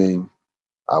the evening.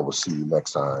 I will see you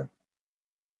next time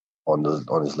on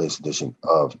this latest edition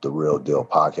of the Real Deal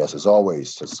Podcast. As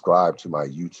always, subscribe to my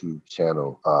YouTube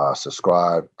channel.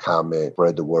 Subscribe, comment,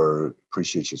 spread the word.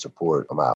 Appreciate your support. I'm out.